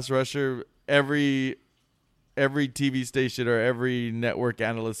pass rusher, every TV station or every network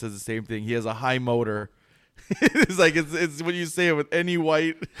analyst says the same thing. He has a high motor. It's like it's what you say with any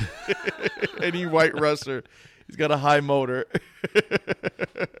white rusher. He's got a high motor.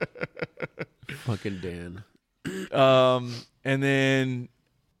 Fucking Dan. And then,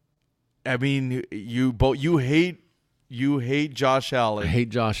 I mean, you hate Josh Allen. I hate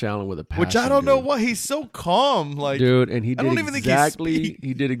Josh Allen with a passion. Which I don't know dude. why he's so calm, like, dude, and he I did don't even think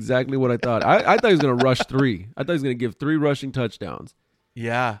he did exactly what I thought. I thought he was gonna rush 3. I thought he was gonna give 3 rushing touchdowns.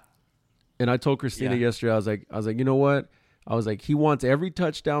 Yeah. And I told Christina yesterday, I was like, you know what? I was like, he wants every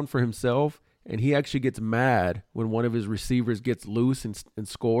touchdown for himself, and he actually gets mad when one of his receivers gets loose and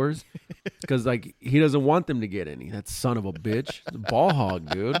scores, because like he doesn't want them to get any. That son of a bitch, he's a ball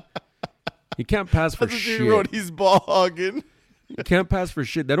hog, dude. He can't pass for shit. He's ball hogging. He can't pass for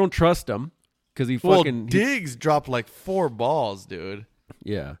shit. They don't trust him because he fucking. Diggs dropped like 4 balls, dude.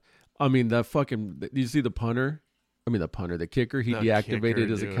 Yeah, I mean that fucking. Did you see the punter? The kicker. He deactivated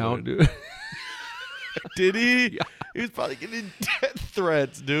his account, dude. Did he? Yeah. He was probably getting death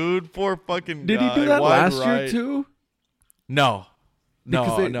threats, dude. Poor fucking Did guy. he do that last year right. too? No.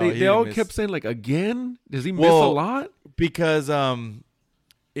 Because No. they all kept saying like, again. Does he miss a lot? Because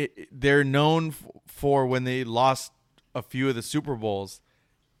they're known for when they lost a few of the Super Bowls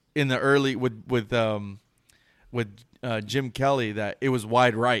in the early with Jim Kelly, that it was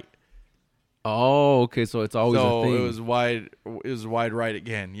wide right. Oh, okay. So it's always a thing. It was wide right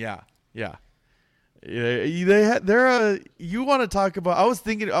again. Yeah. They're you want to talk about? I was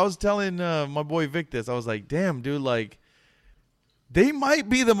telling my boy Vic this. I was like, damn, dude, like they might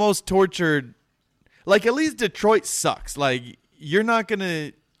be the most tortured. Like, at least Detroit sucks. Like, you're not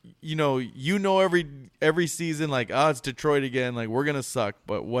gonna, every season, like, it's Detroit again. Like, we're gonna suck,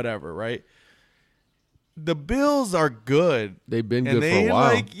 but whatever, right? The Bills are good. They've been good for a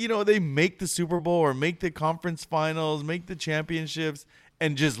while. They make the Super Bowl or make the conference finals, make the championships,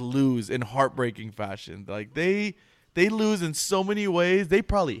 and just lose in heartbreaking fashion. Like, they lose in so many ways. They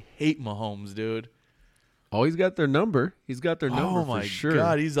probably hate Mahomes, dude. Oh, he's got their number. He's got their number for sure. Oh, my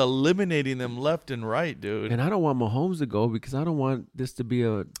God. He's eliminating them left and right, dude. And I don't want Mahomes to go because I don't want this to be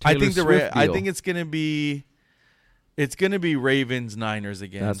a Taylor Swift deal. I think it's going to be Ravens, Niners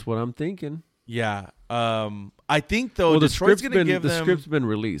again. That's what I'm thinking. Yeah. I think, though, the Detroit's going to give them... The script's been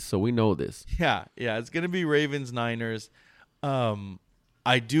released, so we know this. Yeah. It's going to be Ravens, Niners.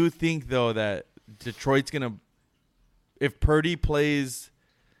 I do think, though, that Detroit's going to... If Purdy plays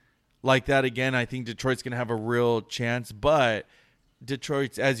like that again, I think Detroit's going to have a real chance. But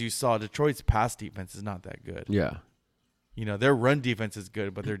as you saw, Detroit's pass defense is not that good. Yeah. Their run defense is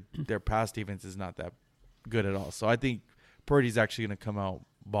good, but their pass defense is not that good at all. So I think Purdy's actually going to come out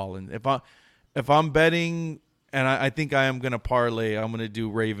balling. If I'm betting, and I think I am going to parlay, I'm going to do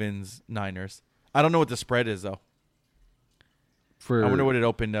Ravens, Niners. I don't know what the spread is, though. I wonder what it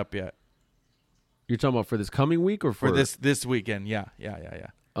opened up yet. You're talking about for this coming week or for this weekend? Yeah.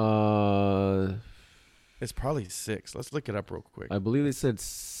 It's probably 6. Let's look it up real quick. I believe they said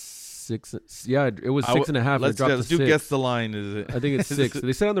 6 6. Yeah, it was 6.5. It dropped Let's to 6. guess the line. Is it? I think it's 6.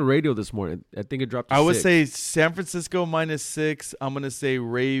 They said on the radio this morning. I think it dropped to 6. I would say San Francisco -6. I'm gonna say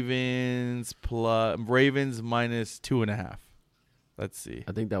Ravens minus 2.5. Let's see.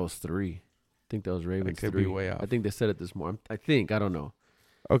 I think that was 3. I think that was Ravens. That could 3. be way off. I think they said it this morning. I don't know.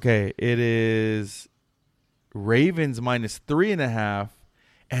 Okay, it is Ravens -3.5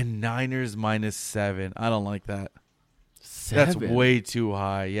 and Niners -7. I don't like that. 7? That's way too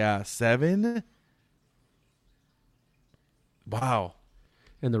high. Yeah, 7. Wow.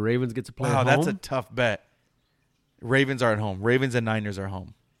 And the Ravens get to play at home? That's a tough bet. Ravens are at home. Ravens and Niners are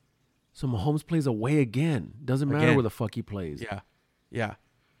home. So Mahomes plays away again. Doesn't matter where the fuck he plays. Yeah.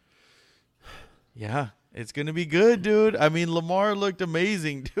 It's going to be good, dude. I mean, Lamar looked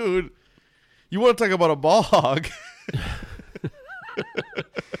amazing, dude. You want to talk about a ball hog?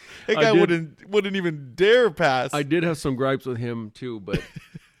 That guy wouldn't even dare pass. I did have some gripes with him too, but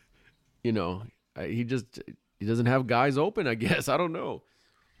he doesn't have guys open, I guess. I don't know.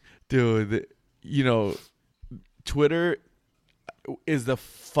 Dude, Twitter is the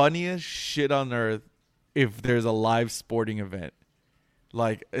funniest shit on earth if there's a live sporting event.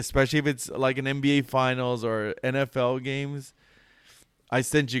 Like, especially if it's like an NBA finals or NFL games. I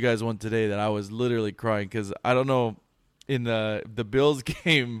sent you guys one today that I was literally crying because I don't know, in the Bills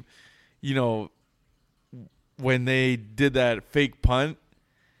game, when they did that fake punt,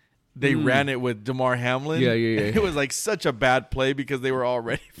 they ran it with DeMar Hamlin. Yeah. It was like such a bad play because they were all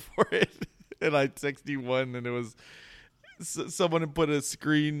ready for it. And I texted you one, and it was someone had put a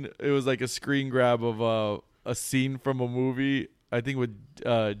screen. It was like a screen grab of a scene from a movie. I think with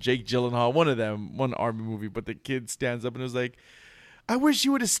Jake Gyllenhaal, one Army movie. But the kid stands up and was like, "I wish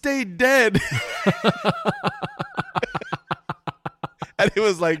you would have stayed dead." And it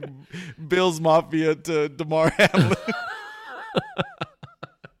was like Bills Mafia to DeMar Hamlin.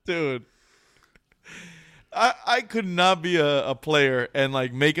 Dude. I could not be a player and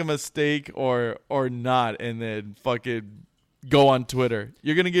like make a mistake or not and then fucking go on Twitter.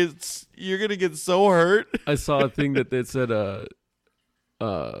 You're gonna get so hurt. I saw a thing that they said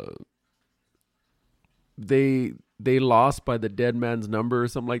they lost by the dead man's number or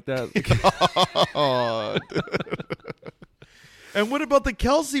something like that. Oh, and what about the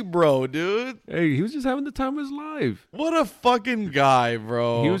Kelsey bro, dude? Hey, he was just having the time of his life. What a fucking guy,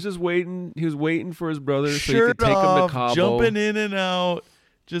 bro. He was just waiting. He was waiting for his brother so he Shirt could take him to off, Cabo. jumping in and out,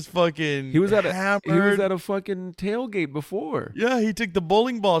 just fucking. He was at hammered. a fucking tailgate before. Yeah, he took the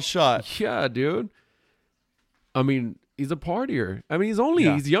bowling ball shot. Yeah, dude. I mean, he's a partier. I mean,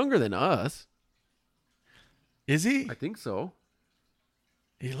 he's younger than us. Is he? I think so.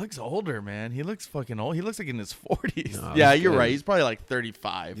 He looks older, man. He looks fucking old. He looks like in his 40s. No, yeah, you're right. He's probably like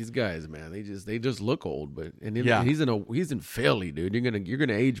 35. These guys, man, they just look old, but he's in Philly, dude. You're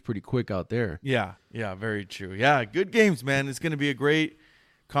gonna age pretty quick out there. Yeah, very true. Yeah, good games, man. It's gonna be a great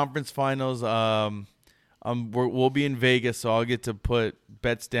conference finals. We'll be in Vegas, so I'll get to put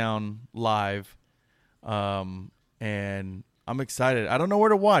bets down live. And I'm excited. I don't know where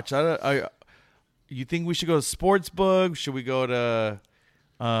to watch. You think we should go to Sportsbook? Should we go to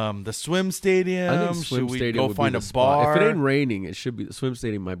the swim stadium? I think swim should we stadium go find be a the spot. bar? If it ain't raining, it should be the swim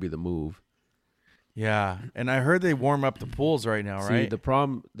stadium. Might be the move. Yeah, and I heard they warm up the pools right now, right? See, the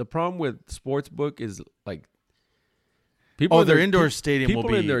problem with Sportsbook is like people. Their indoor stadium people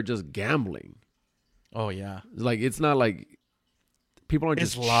will be in there just gambling. Oh yeah, like it's not like people aren't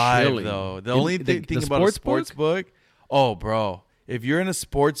it's just live chilling. though. The only thing about a sportsbook, oh bro, if you're in a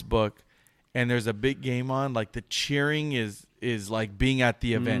sportsbook and there's a big game on, like the cheering is like being at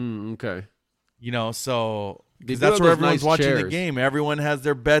the event. Okay, so because that's where everyone's watching the game. Everyone has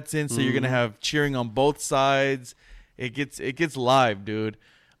their bets in, so you're gonna have cheering on both sides. It gets live, dude.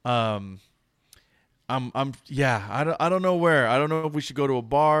 I don't know where. I don't know if we should go to a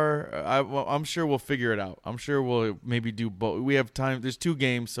bar. I'm sure we'll figure it out. I'm sure we'll maybe do both. We have time. There's 2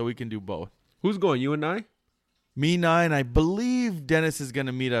 games, so we can do both. Who's going? You and I? Me, 9. I believe Dennis is going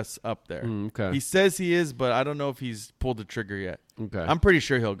to meet us up there. Okay. He says he is, but I don't know if he's pulled the trigger yet. Okay. I'm pretty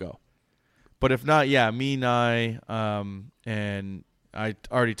sure he'll go. But if not, yeah, me, 9. And I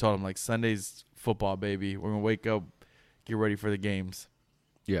already told him, like, Sunday's football, baby. We're going to wake up, get ready for the games.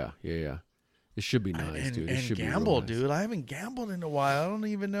 Yeah. It should be nice, dude. It should gamble, be nice. dude. I haven't gambled in a while. I don't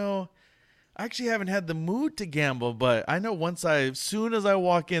even know. I actually haven't had the mood to gamble, but I know as soon as I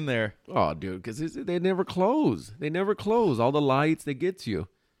walk in there. Oh, dude, because they never close. They never close. All the lights, they get you.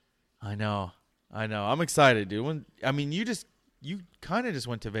 I know. I'm excited, dude. You kind of just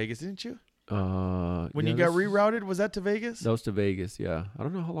went to Vegas, didn't you? When you got rerouted, was that to Vegas? That was to Vegas, yeah. I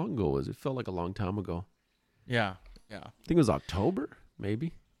don't know how long ago it was. It felt like a long time ago. Yeah. I think it was October,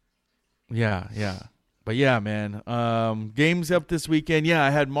 maybe. Yeah, yeah. But yeah, man. Games up this weekend. Yeah, I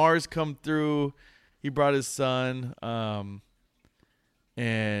had Mars come through. He brought his son.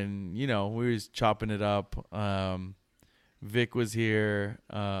 And we was chopping it up. Vic was here.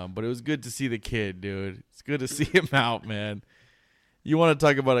 But it was good to see the kid, dude. It's good to see him out, man. You want to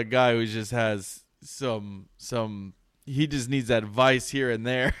talk about a guy who just has some he just needs advice here and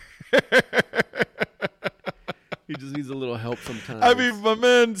there. He just needs a little help sometimes. I mean, my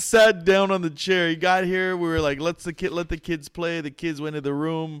man sat down on the chair. He got here. We were like, let the kids play. The kids went to the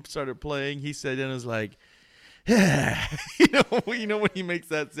room, started playing. He sat down and was like, you know when he makes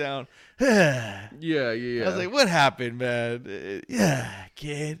that sound. Yeah. I was like, what happened, man? Yeah,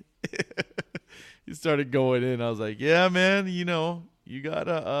 kid. He started going in. I was like, yeah, man, you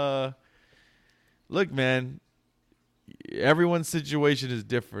gotta look, man. Everyone's situation is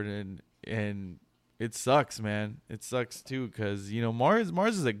different, and it sucks, man. It sucks too, because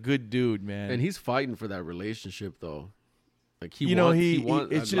Mars is a good dude, man, and he's fighting for that relationship though. Like he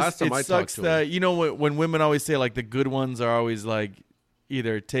wants. It's just it sucks that when women always say like the good ones are always like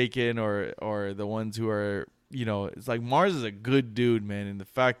either taken or the ones who are it's like Mars is a good dude, man, and the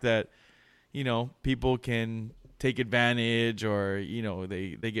fact that people can take advantage or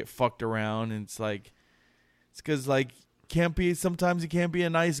they get fucked around, and it's because like sometimes you can't be a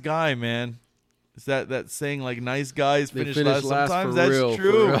nice guy, man. It's that saying like nice guys finish last. Sometimes that's real,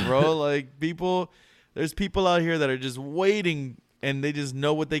 true, bro. Like there's people out here that are just waiting and they just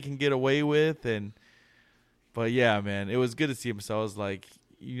know what they can get away with. But yeah, man, it was good to see him. So I was like,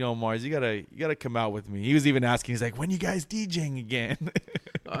 Mars, you gotta come out with me. He was even asking, he's like, when you guys DJing again?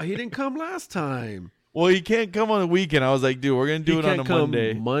 He didn't come last time. Well, he can't come on the weekend. I was like, dude, we're going to do it on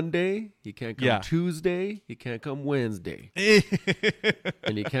a Monday. He can't come Tuesday. He can't come Wednesday.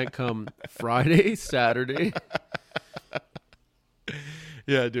 And he can't come Friday, Saturday.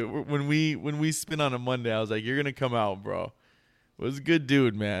 Yeah, dude. When we spin on a Monday, I was like, you're going to come out, bro. It was a good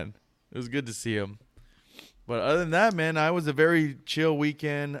dude, man. It was good to see him. But other than that, man, I was a very chill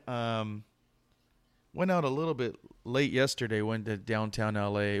weekend. Went out a little bit late yesterday. Went to downtown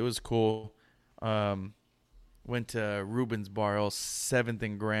LA. It was cool. Went to Ruben's Bar, 7th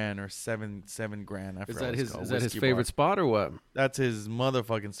and Grand or 7 Grand. Is that his favorite spot or what? That's his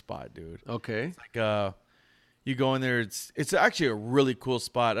motherfucking spot, dude. Okay. It's like you go in there. It's actually a really cool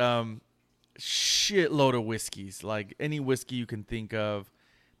spot. Shitload of whiskeys, like any whiskey you can think of.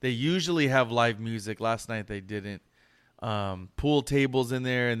 They usually have live music. Last night they didn't. Pool tables in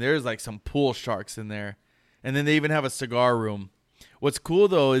there, and there's like some pool sharks in there, and then they even have a cigar room. What's cool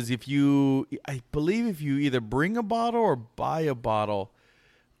though is I believe if you either bring a bottle or buy a bottle,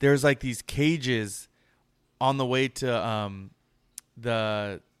 there's like these cages on the way to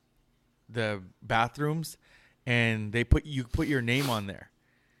the bathrooms, and you put your name on there.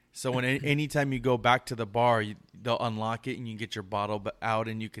 So when anytime you go back to the bar, they'll unlock it and you get your bottle out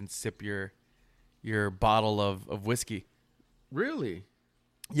and you can sip your bottle of whiskey. Really?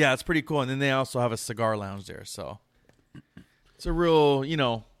 Yeah, it's pretty cool. And then they also have a cigar lounge there, so. It's a real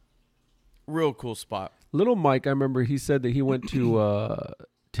cool spot. Little Mike, I remember he said that he went to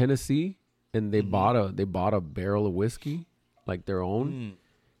Tennessee and they bought a barrel of whiskey, like their own,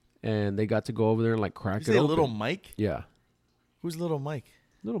 and they got to go over there and like crack it open. Little Mike? Yeah. Who's Little Mike?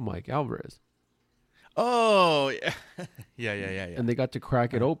 Little Mike Alvarez. Oh, yeah. Yeah. And they got to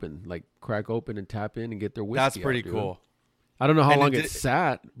crack it open, like crack open and tap in and get their whiskey. That's pretty out, cool. I don't know how long it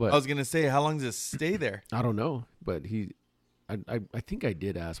sat, but I was gonna say, how long does it stay there? I don't know, but I think I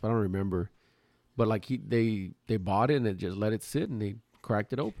did ask, but I don't remember. But like they bought it and they just let it sit and they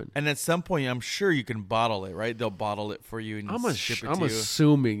cracked it open. And at some point, I'm sure you can bottle it, right? They'll bottle it for you and ship it to you. I'm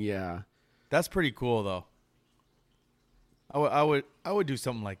assuming, yeah. That's pretty cool, though. I would do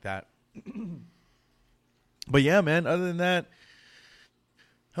something like that. But yeah, man. Other than that,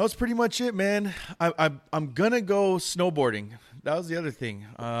 that was pretty much it, man. I'm gonna go snowboarding. That was the other thing.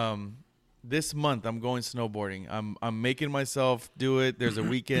 This month I'm going snowboarding. I'm making myself do it. There's a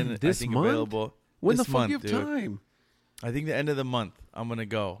weekend this I think month? Available. When this the fuck month, you have dude. time? I think the end of the month I'm gonna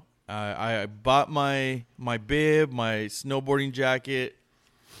go. I bought my bib, my snowboarding jacket.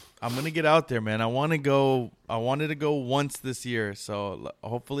 I'm gonna get out there, man. I wanted to go once this year, so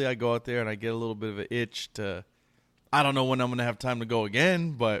hopefully I go out there and I get a little bit of an itch to. I don't know when I'm gonna have time to go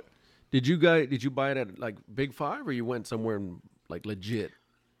again, but Did you buy it at like Big Five or you went somewhere like legit?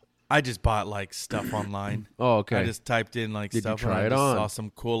 I just bought like stuff online. Oh, okay. I just typed in like Did stuff you try and it I just on? saw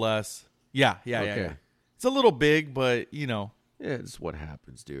some cool ass. Yeah. Okay. It's a little big, but you know. Yeah, it's what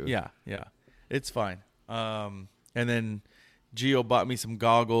happens, dude. Yeah. It's fine. And then Gio bought me some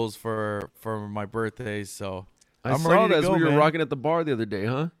goggles for my birthday, so I I'm saw ready that to as go, we were man. rocking at the bar the other day,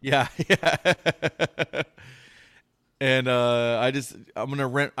 huh? Yeah, yeah. And I'm gonna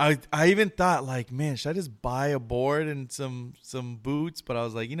rent. I even thought like, man, should I just buy a board and some boots? But I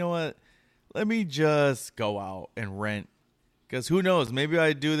was like, you know what? Let me just go out and rent, because who knows? Maybe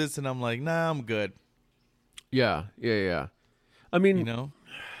I do this and I'm like, nah, I'm good. Yeah. I You mean, know?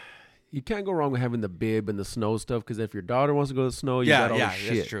 you can't go wrong with having the bib and the snow stuff, because if your daughter wants to go to the snow, you got all the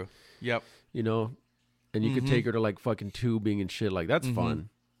shit. That's true. Yep. You know, and you could take her to like fucking tubing and shit. Like that's fun.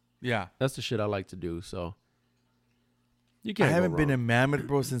 Yeah. That's the shit I like to do. So you I can't. haven't go been wrong. in Mammoth,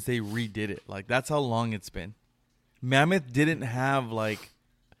 bro, since they redid it. Like that's how long it's been. Mammoth didn't have like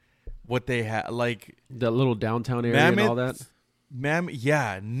what they had, like that little downtown area and all that.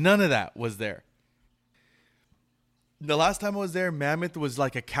 Yeah, none of that was there. The last time I was there, Mammoth was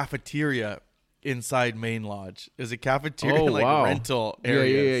like a cafeteria inside Main Lodge. It was a cafeteria, like wow. rental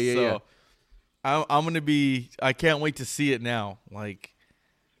area. Yeah. So I'm gonna be. I can't wait to see it now. Like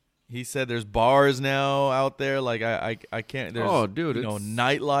he said, there's bars now out there. Like I can't. There's, dude, you know,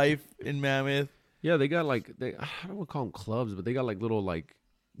 nightlife in Mammoth. Yeah, they got like I don't want to call them clubs, but they got like little like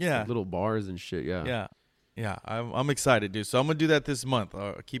little bars and shit. Yeah. I'm excited, dude. So I'm gonna do that this month.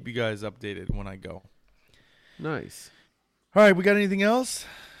 I'll keep you guys updated when I go. Nice. All right, we got anything else?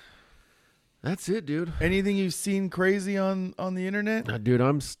 That's it, dude. Anything you've seen crazy on the internet? Dude,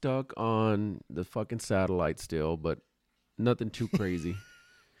 I'm stuck on the fucking satellite still, but nothing too crazy.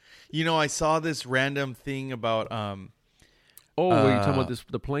 You know, I saw this random thing about were you talking about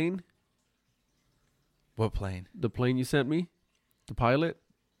the plane? What plane? The plane you sent me? The pilot?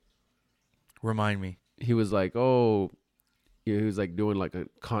 Remind me. He was like, he was like doing like a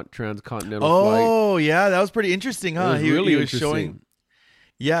transcontinental flight. Oh, yeah, that was pretty interesting, huh? It was really he was interesting. showing.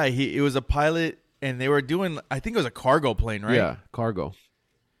 Yeah, it was a pilot, and they were doing. I think it was a cargo plane, right? Yeah, cargo.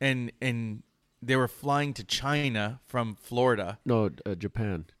 And they were flying to China from Florida. No,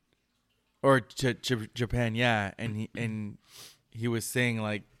 Japan. Or to Japan, yeah. And he was saying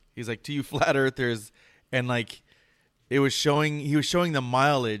like, he's like, to you flat earthers, and like he was showing the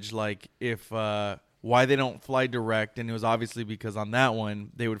mileage, like if why they don't fly direct, and it was obviously because on that one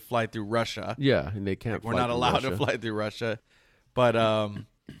they would fly through Russia. Yeah, and they can't. Like, we're not allowed to fly through Russia, but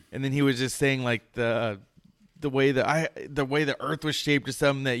and then he was just saying like the way the Earth was shaped or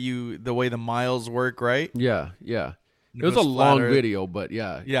something, the way the miles work, right? Yeah. It was a long video, but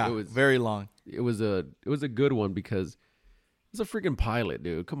yeah, it was very long. It was a good one because it's a freaking pilot,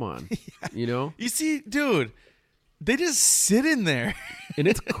 dude. Come on, you know. You see, dude, they just sit in there, and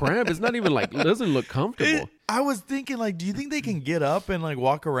it's cramped. It's not even like, it doesn't look comfortable. I was thinking, like, do you think they can get up and like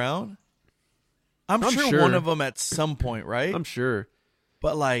walk around? I'm sure one of them at some point, right? I'm sure.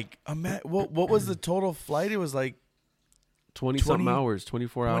 But like, what was the total flight? It was like 20-something hours,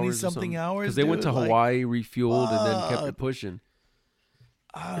 24 hours, 20-something hours. Because they went to Hawaii, refueled, and then kept it pushing.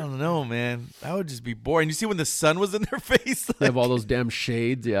 I don't know, man. That would just be boring. You see when the sun was in their face? Like, they have all those damn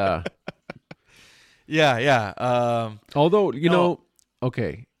shades. Yeah. Yeah. Although, you know,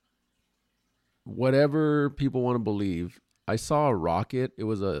 okay, whatever people want to believe, I saw a rocket. It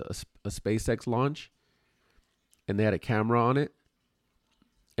was a SpaceX launch, and they had a camera on it,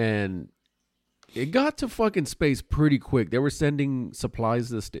 and it got to fucking space pretty quick. They were sending supplies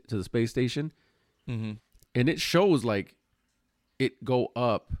to the space station, and it shows like it go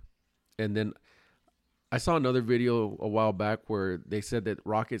up, and then I saw another video a while back where they said that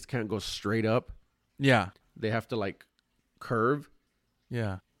rockets can't go straight up. Yeah. They have to like curve.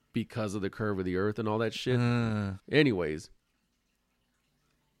 Yeah. Because of the curve of the earth and all that shit. Anyways.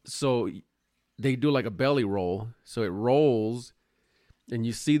 So they do like a belly roll. So it rolls and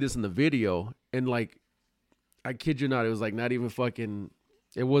you see this in the video. And like, I kid you not, it was like not even fucking,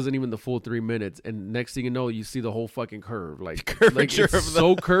 it wasn't even the full 3 minutes. And next thing you know, you see the whole fucking curve. Like, curvature it's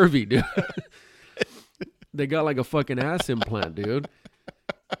so curvy, dude. They got like a fucking ass implant, dude.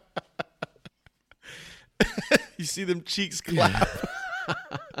 You see them cheeks clap.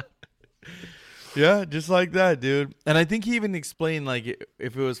 Yeah, just like that, dude. And I think he even explained, like,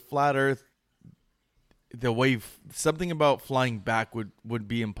 if it was flat Earth, the way something about flying back would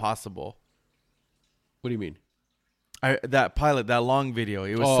be impossible. What do you mean? That pilot, that long video,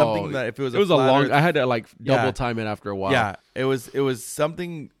 it was something that if it was a long. Earth, I had to like double time it after a while. Yeah, it was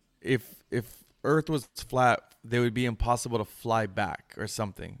something. If Earth was flat, they would be impossible to fly back or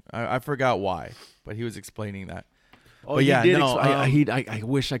something. I forgot why, but he was explaining that. Oh, but yeah, no. I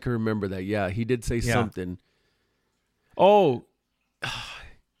wish I could remember that. Yeah, he did say something. Oh,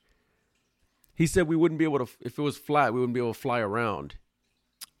 he said we wouldn't be able to, if it was flat, we wouldn't be able to fly around.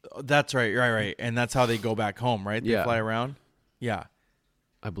 That's right. And that's how they go back home, right? They fly around. Yeah.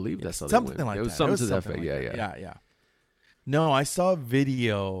 I believe that's how they something went. like it was that. something It was to that something effect. like Yeah. that. Yeah. No, I saw a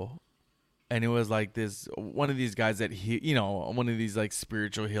video, and it was like one of these guys that one of these like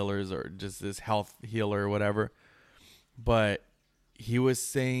spiritual healers or just this health healer or whatever. But he was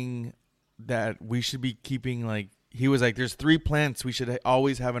saying that we should be keeping he was like, there's 3 plants we should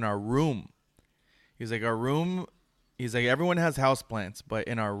always have in our room. He's like, our room. He's like, everyone has house plants, but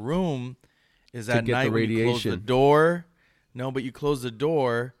in our room is at night when you close the door. No, but you close the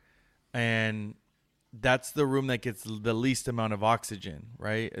door, and that's the room that gets the least amount of oxygen,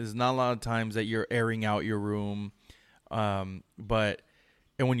 right? There's not a lot of times that you're airing out your room. And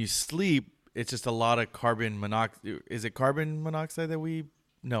when you sleep, it's just a lot of carbon monoxide. Is it carbon monoxide that we,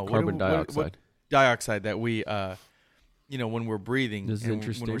 no, carbon dioxide. What dioxide that we, when we're breathing. This is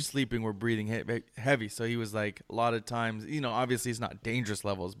interesting. When we're sleeping, we're breathing heavy. So he was like, a lot of times, obviously it's not dangerous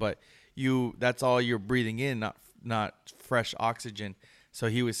levels, but that's all you're breathing in, not fresh oxygen. So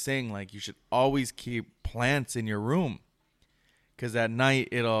he was saying like you should always keep plants in your room, because at night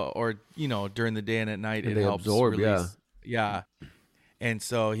during the day and at night it helps absorb. Release. Yeah. And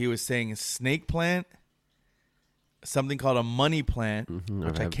so he was saying snake plant, something called a money plant,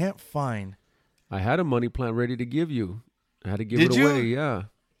 which I can't find. I had a money plant ready to give you. I had to give Did it away. Yeah.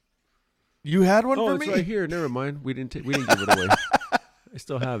 You had one for me? me? It's right here. Never mind. We didn't give it away. I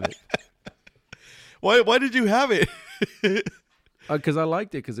still have it. Why did you have it? Because I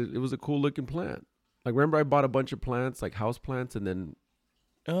liked it, because it was a cool looking plant. Like, remember I bought a bunch of plants, like house plants, and then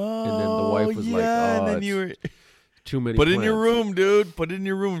the wife was like, and then you were too many Put plants. it in your room, dude. Put it in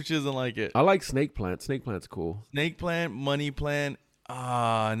your room if she doesn't like it. I like snake plant. Snake plant's cool. Snake plant, money plant.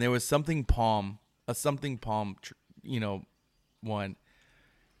 And there was something palm. One.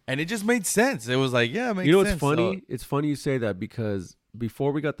 And it just made sense. It was like, yeah, it makes sense. It's funny? So, it's funny you say that, because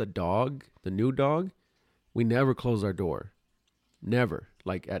before we got the new dog, we never closed our door. Never.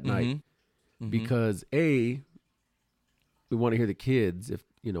 Like at night. Because we want to hear the kids. If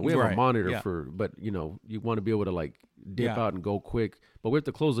we have a monitor but you want to be able to like dip out and go quick. But we have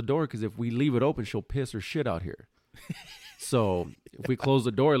to close the door, because if we leave it open, she'll piss her shit out here. So if we close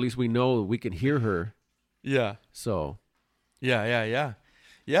the door, at least we know we can hear her. Yeah. So.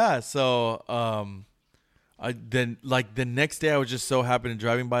 Yeah. So, the next day I was just so happy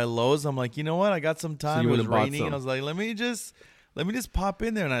driving by Lowe's. I'm like, you know what? I got some time. It was raining. I was like, let me just pop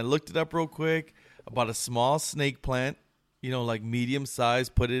in there. And I looked it up real quick. I bought a small snake plant, like medium size,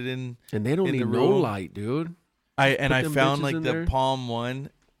 put it in. And they don't need no light, dude. I found like the palm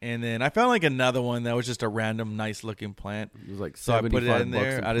one. And then I found like another one that was just a random nice looking plant. It was like $75. So I put it in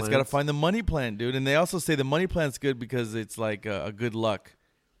there. I just got to find the money plant, dude. And they also say the money plant's good because it's like a good luck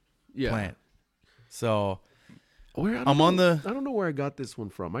plant. So I don't know where I got this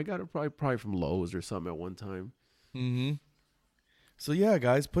one from. I got it probably from Lowe's or something at one time. So yeah,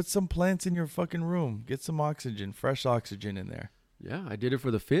 guys, put some plants in your fucking room. Get some oxygen, fresh oxygen in there. Yeah, I did it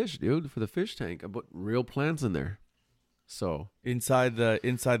for the fish, dude. For the fish tank, I put real plants in there. So inside the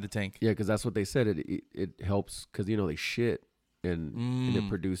tank. Yeah, because that's what they said. It helps, because they shit and it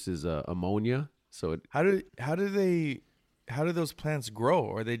produces ammonia. So how do those plants grow?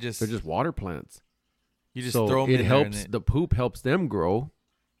 Or they're just water plants. You just throw them in helps there. The poop helps them grow.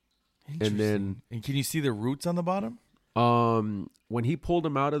 And can you see the roots on the bottom? When he pulled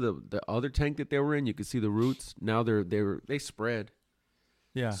them out of the other tank that they were in, you could see the roots. Now they spread.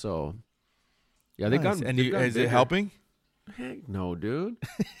 Yeah. So yeah, nice. Is it helping? Heck no, dude.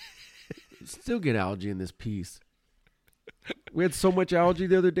 Still get algae in this piece. We had so much algae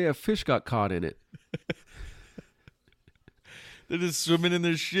the other day, a fish got caught in it. They're just swimming in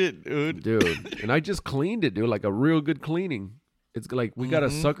their shit, dude. And I just cleaned it, dude, like a real good cleaning. It's like we got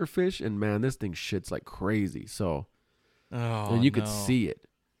a sucker fish, and man, this thing shits like crazy. So, and you could see it.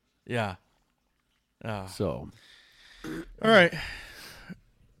 Yeah. So, all right.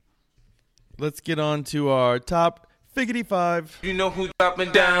 Let's get on to our top Figgity 5. You know who's up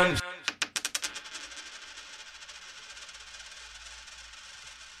and down.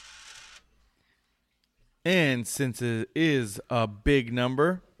 And since it is a big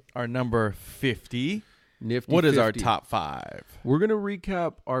number, our number 50. Nifty. What is our top 5? We're going to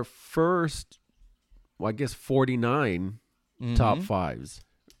recap our first, 49 top 5s.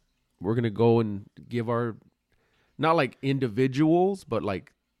 We're going to go and give our, not like individuals, but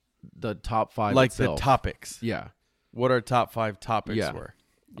like the top 5 like itself. The topics. Yeah. What our top 5 topics were.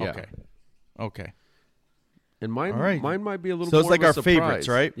 Yeah. Okay. And mine might be a little so more it's like of a our surprise. favorites,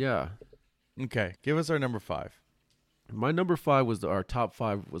 right? Yeah. Okay. Give us our number 5. My number 5 was our top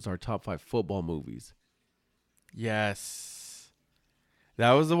 5 football movies. Yes.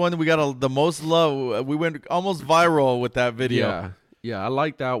 That was the one that we got the most love. We went almost viral with that video. Yeah. Yeah, I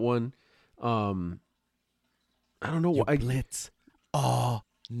like that one. I don't know why. Blitz all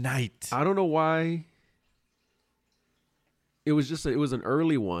night. I don't know why. It was just it was an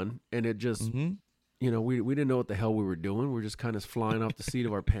early one, and it just you know we didn't know what the hell we were doing. We were just kind of flying off the seat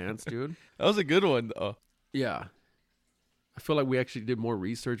of our pants, dude. That was a good one, though. Yeah, I feel like we actually did more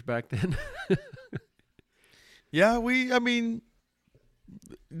research back then. Yeah, I mean,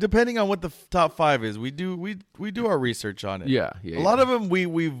 depending on what the top 5 is, we do our research on it. Yeah. A lot of them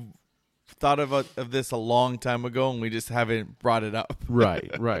we've thought of this a long time ago, and we just haven't brought it up.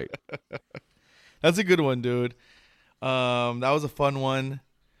 Right. That's a good one, dude. That was a fun one.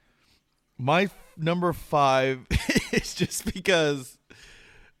 My number 5 is just because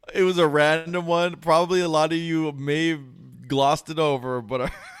it was a random one. Probably a lot of you may have glossed it over, but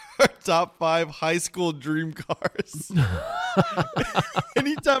our top 5 high school dream cars.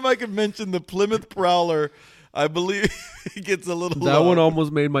 Anytime I can mention the Plymouth Prowler, I believe it gets a little That low. one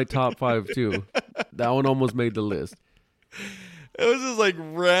almost made my top 5 too. That one almost made the list. It was just like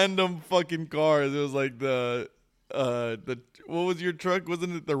random fucking cars. It was like the what was your truck?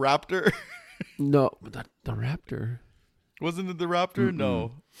 Wasn't it the Raptor? No, the Raptor. Wasn't it the Raptor? Mm-mm.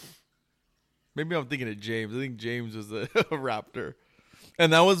 No. Maybe I'm thinking of James. I think James was a Raptor.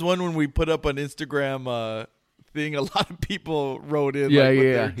 And that was one when we put up an Instagram thing. A lot of people wrote in what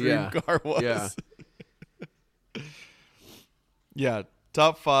their dream car was. Yeah. Yeah,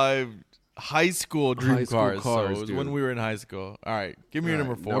 top 5 high school dream cars. So it was dude. when we were in high school. All right, give me your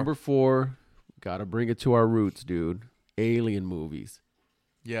number 4. Number 4, gotta bring it to our roots, dude. Alien movies.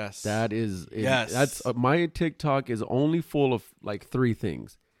 Yes. That is. Yes. That's my TikTok is only full of like 3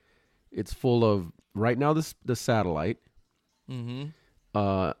 things. It's full of right now the satellite,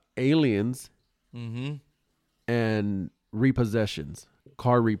 aliens, and repossessions,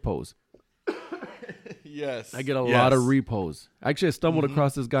 car repos. Yes. I get a lot of repos. Actually, I stumbled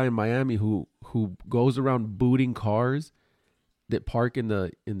across this guy in Miami who goes around booting cars that park in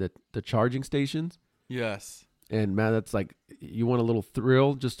the charging stations. Yes. And man, that's like, you want a little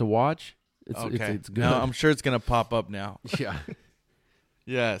thrill just to watch? It's good. No, I'm sure it's gonna pop up now. Yeah.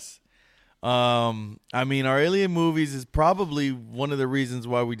 Yes. I mean, our alien movies is probably one of the reasons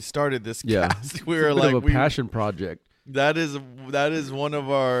why we started this cast. We were like a passion project. That is one of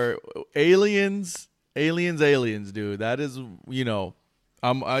our aliens, dude. That is, you know,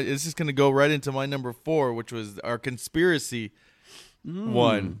 it's just gonna go right into my number 4, which was our conspiracy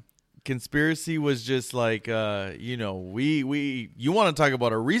one. Conspiracy was just like, you know, you want to talk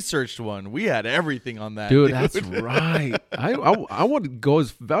about a researched one? We had everything on that, dude. That's right. I would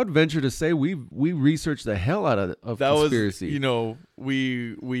venture to say we researched the hell out of that conspiracy. Was, you know,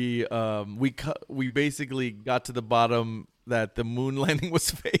 we basically got to the bottom that the moon landing was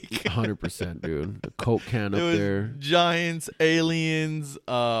fake. 100%, dude. The Coke can up there. Giants, aliens,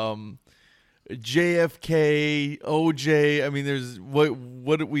 JFK, OJ. I mean, there's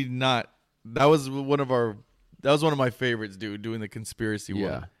what did we not? That was one of my favorites, dude. Doing the conspiracy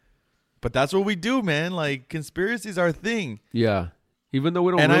one. But that's what we do, man. Like, conspiracy's our thing. Yeah. Even though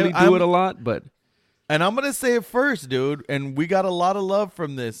we don't really do it a lot, but. And I'm gonna say it first, dude. And we got a lot of love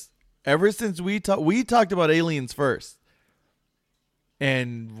from this. Ever since we talked about aliens first,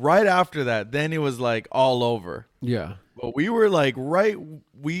 and right after that, then it was like all over. Yeah. But we were like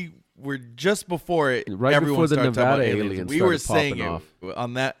we're just before it. Right before the Nevada aliens we were saying it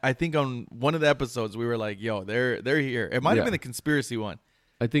on that. I think on one of the episodes we were like, "Yo, they're here." It might have been the conspiracy one.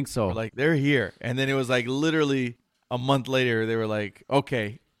 I think so. We're like, they're here, and then it was like literally a month later they were like,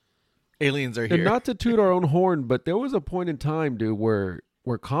 "Okay, aliens are here." And not to toot our own horn, but there was a point in time, dude, where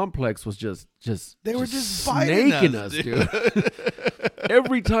Complex was just they were just snaking us, dude.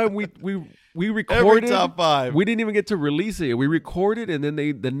 Every time we recorded, top 5, we didn't even get to release it. We recorded, and then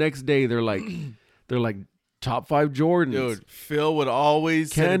the next day they're like top 5 Jordans. Dude, Phil would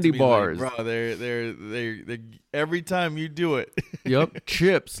always candy bars, like, bro. They're every time you do it. Yep,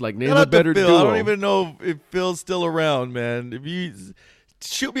 chips. Like, name a better Phil. duo. I don't even know if Phil's still around, man. If you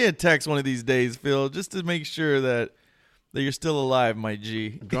shoot me a text one of these days, Phil, just to make sure that you're still alive, my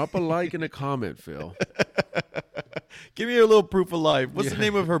G. Drop a like and a comment, Phil. Give me a little proof of life. What's the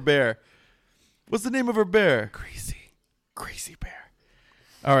name of her bear? What's the name of her bear? Crazy bear.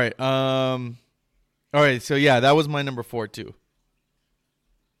 All right. All right. So yeah, that was my number 4 too.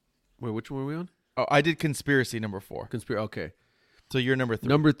 Wait, which one were we on? Oh, I did conspiracy number 4. Okay. So you're number 3.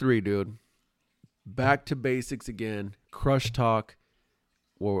 Number 3, dude. Back to basics again. Crush talk.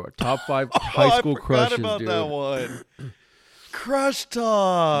 Or top 5 high school crushes, about dude. That one. Crush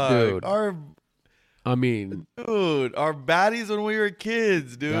talk, dude. Our baddies when we were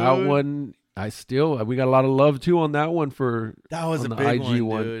kids, dude. That one, we got a lot of love too on that one that was a big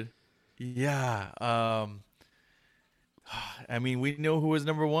one, dude. Yeah. I mean, we know who was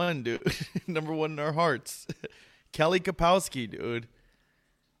number one, dude. Number one in our hearts. Kelly Kapowski, dude.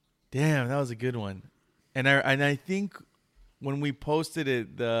 Damn, that was a good one. And I think when we posted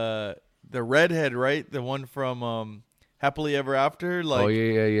it, the redhead, right? The one from Happily Ever After. Like, oh,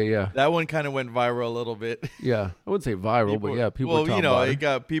 yeah. That one kind of went viral a little bit. Yeah. I wouldn't say viral, but yeah, people were talking about it. It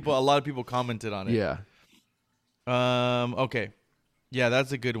got people, a lot of people commented on it. Yeah. Okay. Yeah,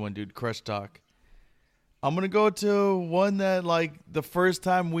 that's a good one, dude. Crush Talk. I'm going to go to one that, like, the first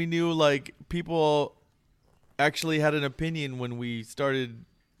time we knew, like, people actually had an opinion when we started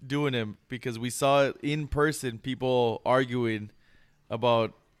doing them, because we saw it in person, people arguing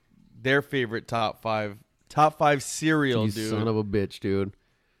about their favorite top five cereal, you dude. Son of a bitch, dude.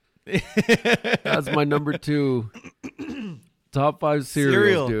 That's my number 2. Top 5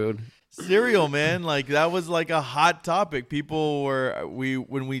 cereals, dude. Cereal, man. Like, that was like a hot topic. People were,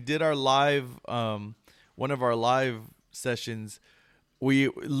 when we did our live, one of our live sessions, we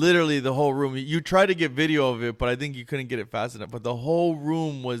literally, the whole room, you tried to get video of it, but I think you couldn't get it fast enough. But the whole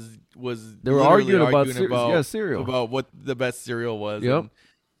room was they were arguing about cereal, about what the best cereal was. Yep.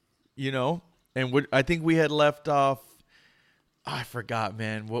 And, and I think we had left off, I forgot,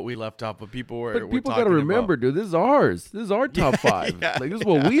 man, what we left off, but people were got to remember, dude, this is ours. This is our top 5. Yeah. Like, this is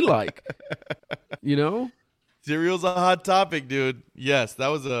what we like. Cereal's a hot topic, dude. Yes, that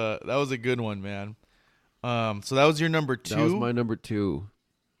was a good one, man. So that was your number 2? That was my number 2.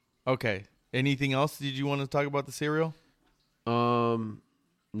 Okay. Anything else did you want to talk about the cereal?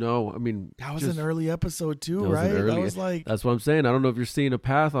 No, I mean, that was an early episode too, right? That was like, that's what I'm saying. I don't know if you're seeing a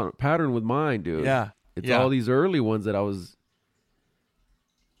pattern with mine, dude. Yeah. It's all these early ones that I was.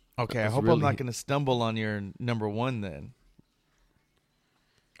 Okay, I hope I'm not going to stumble on your number 1 then.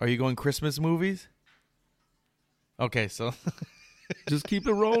 Are you going Christmas movies? Okay, so just keep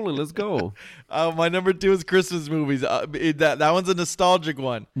it rolling. Let's go. My number 2 is Christmas movies. That one's a nostalgic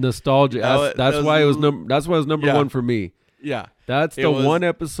one. Nostalgic. That's why it was number 1 for me. Yeah, that's the one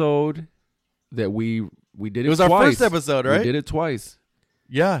episode that we did. It was twice. Our first episode, right? We did it twice.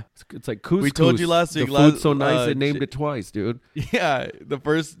 Yeah, it's like couscous. We told you last week. The food's so nice they named it twice, dude. Yeah,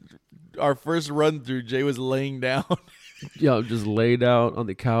 our first run through, Jay was laying down. Yeah, just laid out on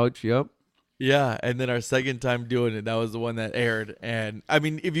the couch. Yep. Yeah, and then our second time doing it, that was the one that aired. And I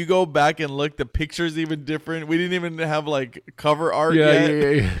mean, if you go back and look, the picture's even different. We didn't even have like cover art yet.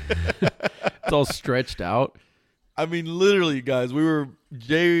 Yeah. It's all stretched out. I mean, literally, guys,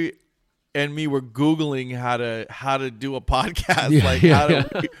 Jay and me were Googling how to do a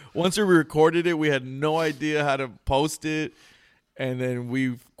podcast. Once we recorded it, we had no idea how to post it. And then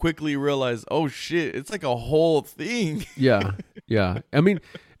we quickly realized, oh shit, it's like a whole thing. Yeah. I mean,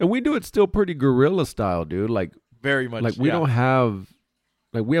 and we do it still pretty guerrilla style, dude. Like, very much. Like, we don't have,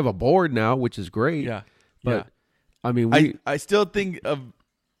 like, we have a board now, which is great. Yeah. But I mean, I still think of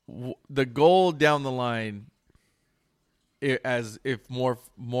the goal down the line, as if more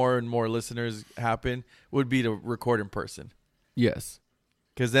and more listeners happen, would be to record in person. Yes.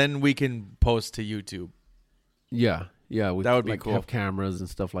 Because then we can post to YouTube. Yeah. That would be cool. Have cameras and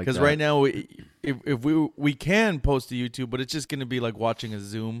stuff like that. Because right now, if we can post to YouTube, but it's just going to be like watching a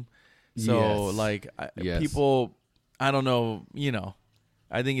Zoom. So people, I don't know,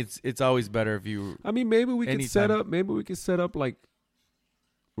 I think it's always better if you. I mean, maybe we could set up like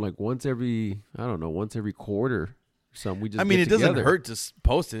once every quarter. Something we just. I mean, it doesn't hurt to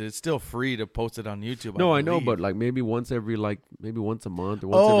post it. It's still free to post it on YouTube. No, I know, but like maybe once a month or once every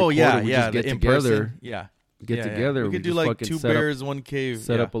quarter. We just get together. Get together. We could do like 2 bears, 1 cave.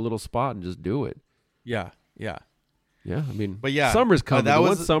 Set up a little spot and just do it. Yeah. I mean, but summer's coming.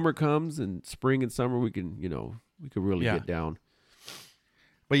 Once summer comes and spring and summer, we can really get down.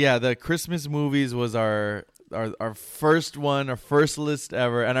 But yeah, the Christmas movies was our first one, our first list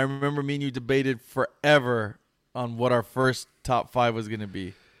ever. And I remember me and you debated forever on what our first top 5 was going to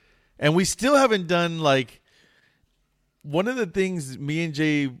be. And we still haven't done, like, one of the things me and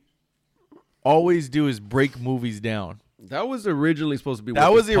Jay always do is break movies down. That was originally supposed to be.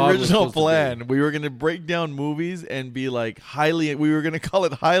 That was the original plan. We were going to break down movies and be like we were going to call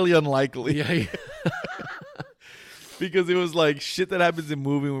it highly unlikely. Yeah. Because it was like shit that happens in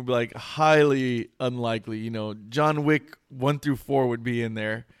movie would be like highly unlikely. John Wick 1 through 4 would be in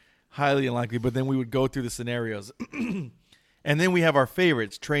there. Highly unlikely. But then we would go through the scenarios. And then we have our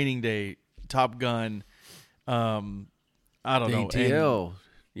favorites. Training Day, Top Gun, I don't know. ATL.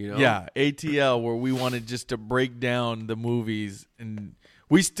 Yeah, ATL, where we wanted just to break down the movies, and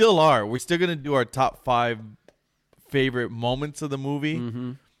we still are. We're still gonna do our top 5 favorite moments of the movie.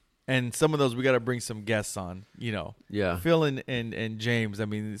 Mm-hmm. And some of those we got to bring some guests on, Yeah. Phil and James. I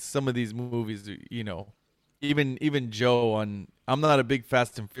mean, some of these movies, even Joe I'm not a big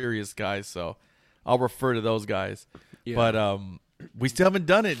Fast and Furious guy, so I'll refer to those guys. Yeah. But we still haven't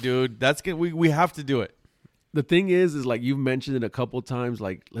done it, dude. That's good. We have to do it. The thing is like you've mentioned it a couple times,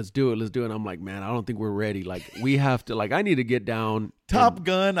 like let's do it. And I'm like, man, I don't think we're ready. Like we have to. Like I need to get down. Top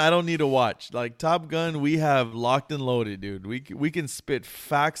Gun, I don't need to watch. Like Top Gun, we have locked and loaded, dude. We can spit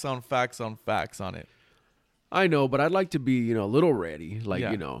facts on facts on facts on it. I know, but I'd like to be a little ready. Like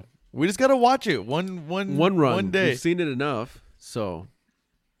we just gotta watch it one run, one day. We've seen it enough, so.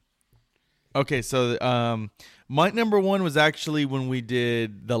 Okay, so my number one was actually when we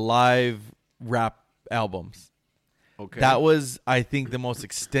did the live rap albums. Okay. That was, I think, the most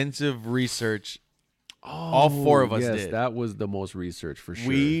extensive research all four of us did. Yes, that was the most research for sure.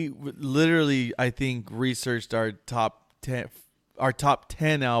 We literally, I think, researched our top 10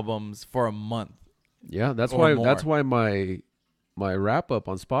 albums for a month. Yeah, that's why my wrap up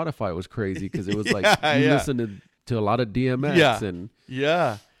on Spotify was crazy, because it was like you listened to a lot of DMX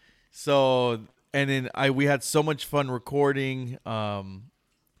Yeah. So, and then we had so much fun recording, and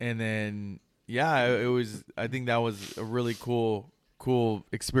then it was. I think that was a really cool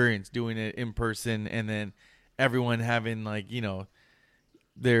experience doing it in person, and then everyone having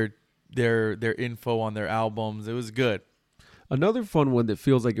their info on their albums. It was good. Another fun one that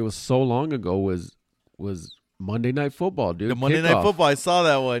feels like it was so long ago was Monday Night Football, dude. The Monday Night Football, I saw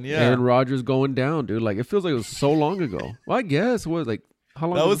that one. Yeah, Aaron Rodgers going down, dude. Like it feels like it was so long ago. Well, I guess it was like. How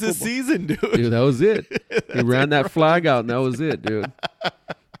long that was his season, dude. Dude, that was it. He ran that flag out, and that was it, dude.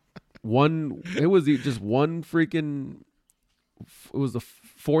 It was just one freaking. It was the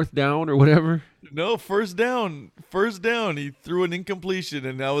fourth down or whatever. No, first down. He threw an incompletion,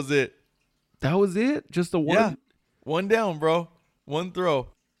 and that was it. That was it. Just the one. Yeah, one down, bro. One throw.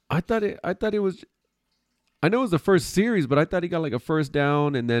 I thought it was. I know it was the first series, but I thought he got like a first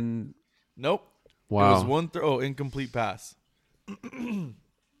down, and then. Nope. Wow. It was one throw, incomplete pass.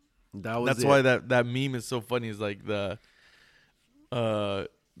 That's why that meme is so funny. Is like the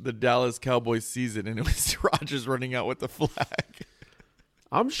Dallas Cowboys season, and it was Rodgers running out with the flag.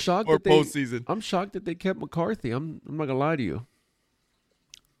 I'm shocked postseason. I'm shocked that they kept McCarthy. I'm not gonna lie to you.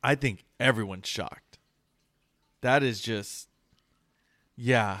 I think everyone's shocked. That is just,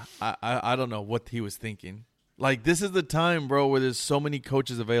 I don't know what he was thinking. Like, this is the time, bro, where there's so many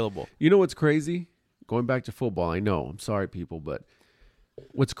coaches available. You know what's crazy? Going back to football, I know. I'm sorry, people, but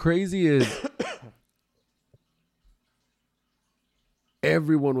what's crazy is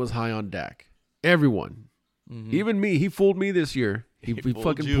everyone was high on Dak. Everyone. Mm-hmm. Even me. He fooled me this year. He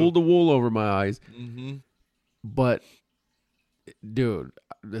fucking pulled the wool over my eyes. Mm-hmm. But, dude,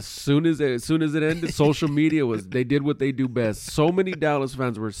 as soon as it ended, social media they did what they do best. So many Dallas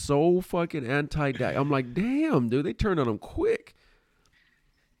fans were so fucking anti-Dak. I'm like, damn, dude, they turned on him quick.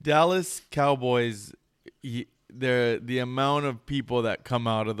 Dallas Cowboys, the amount of people that come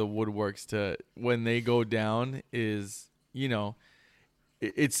out of the woodworks to when they go down is,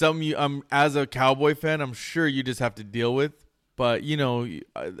 it's something as a Cowboy fan, I'm sure you just have to deal with. But,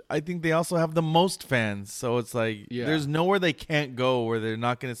 I think they also have the most fans. So it's like there's nowhere they can't go where they're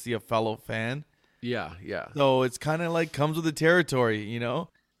not going to see a fellow fan. Yeah, yeah. So it's kind of like comes with the territory,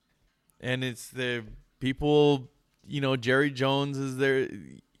 And it's the people, Jerry Jones is there.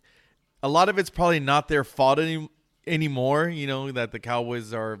 A lot of it's probably not their fault anymore, that the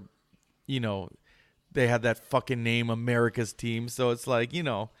Cowboys are, they have that fucking name, America's team. So it's like,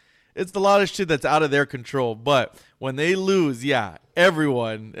 it's a lot of shit that's out of their control. But when they lose,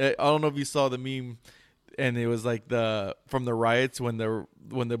 everyone. I don't know if you saw the meme, and it was like from the riots when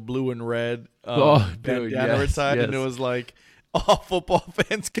the blue and red bandana retired, and it was like all football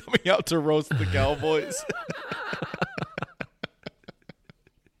fans coming out to roast the Cowboys.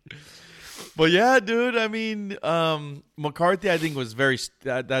 But yeah, dude. I mean, McCarthy, I think was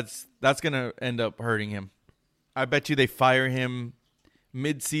that's gonna end up hurting him. I bet you they fire him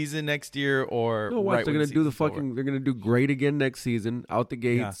mid-season next year, or they're gonna do they're gonna do great again next season, out the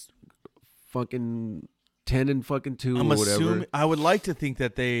gates, fucking 10-2 or whatever. I would like to think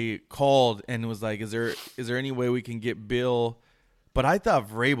that they called and was like, is there any way we can get Bill? But I thought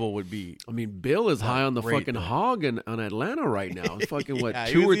Vrabel would be. I mean, Bill is high on the fucking hog on Atlanta right now. Fucking what, yeah,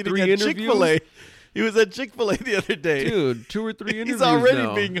 2 or 3 interviews? Chick-fil-A. He was at Chick-fil-A the other day, dude. 2 or 3 interviews. He's already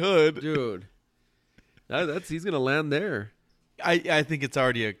now. being hood, dude. He's gonna land there. I think it's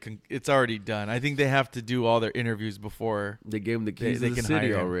already done. I think they have to do all their interviews before they gave him the keys to the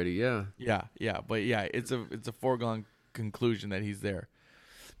city already. Yeah. But it's a foregone conclusion that he's there.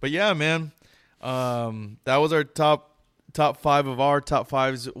 But yeah, man, that was our top top 5 of our top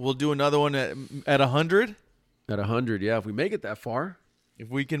 5s. We'll do another one at 100. At 100, yeah. If we make it that far. If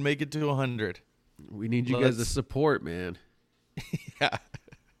we can make it to 100. We need you guys to support, man. Yeah.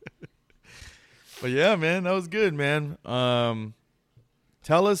 But yeah, man, that was good, man.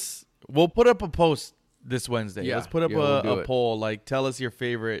 Tell us. We'll put up a post this Wednesday. Yeah, Let's put up a poll. Like, tell us your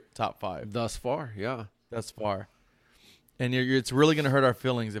favorite top 5 thus far. Yeah, thus far. And it's really gonna hurt our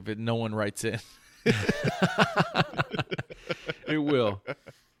feelings if no one writes in. It will.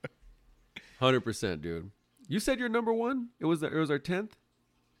 100%, dude. You said your number one. It was our 10th.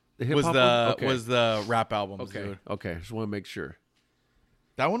 The hip hop was the rap album. Okay, dude. okay. Just want to make sure.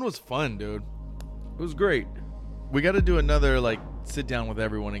 That one was fun, dude. It was great. We got to do another sit down with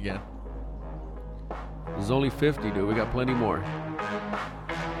everyone again. There's only 50, dude. We got plenty more.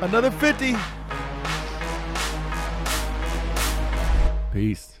 Another 50.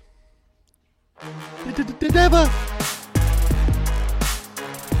 Peace. Never.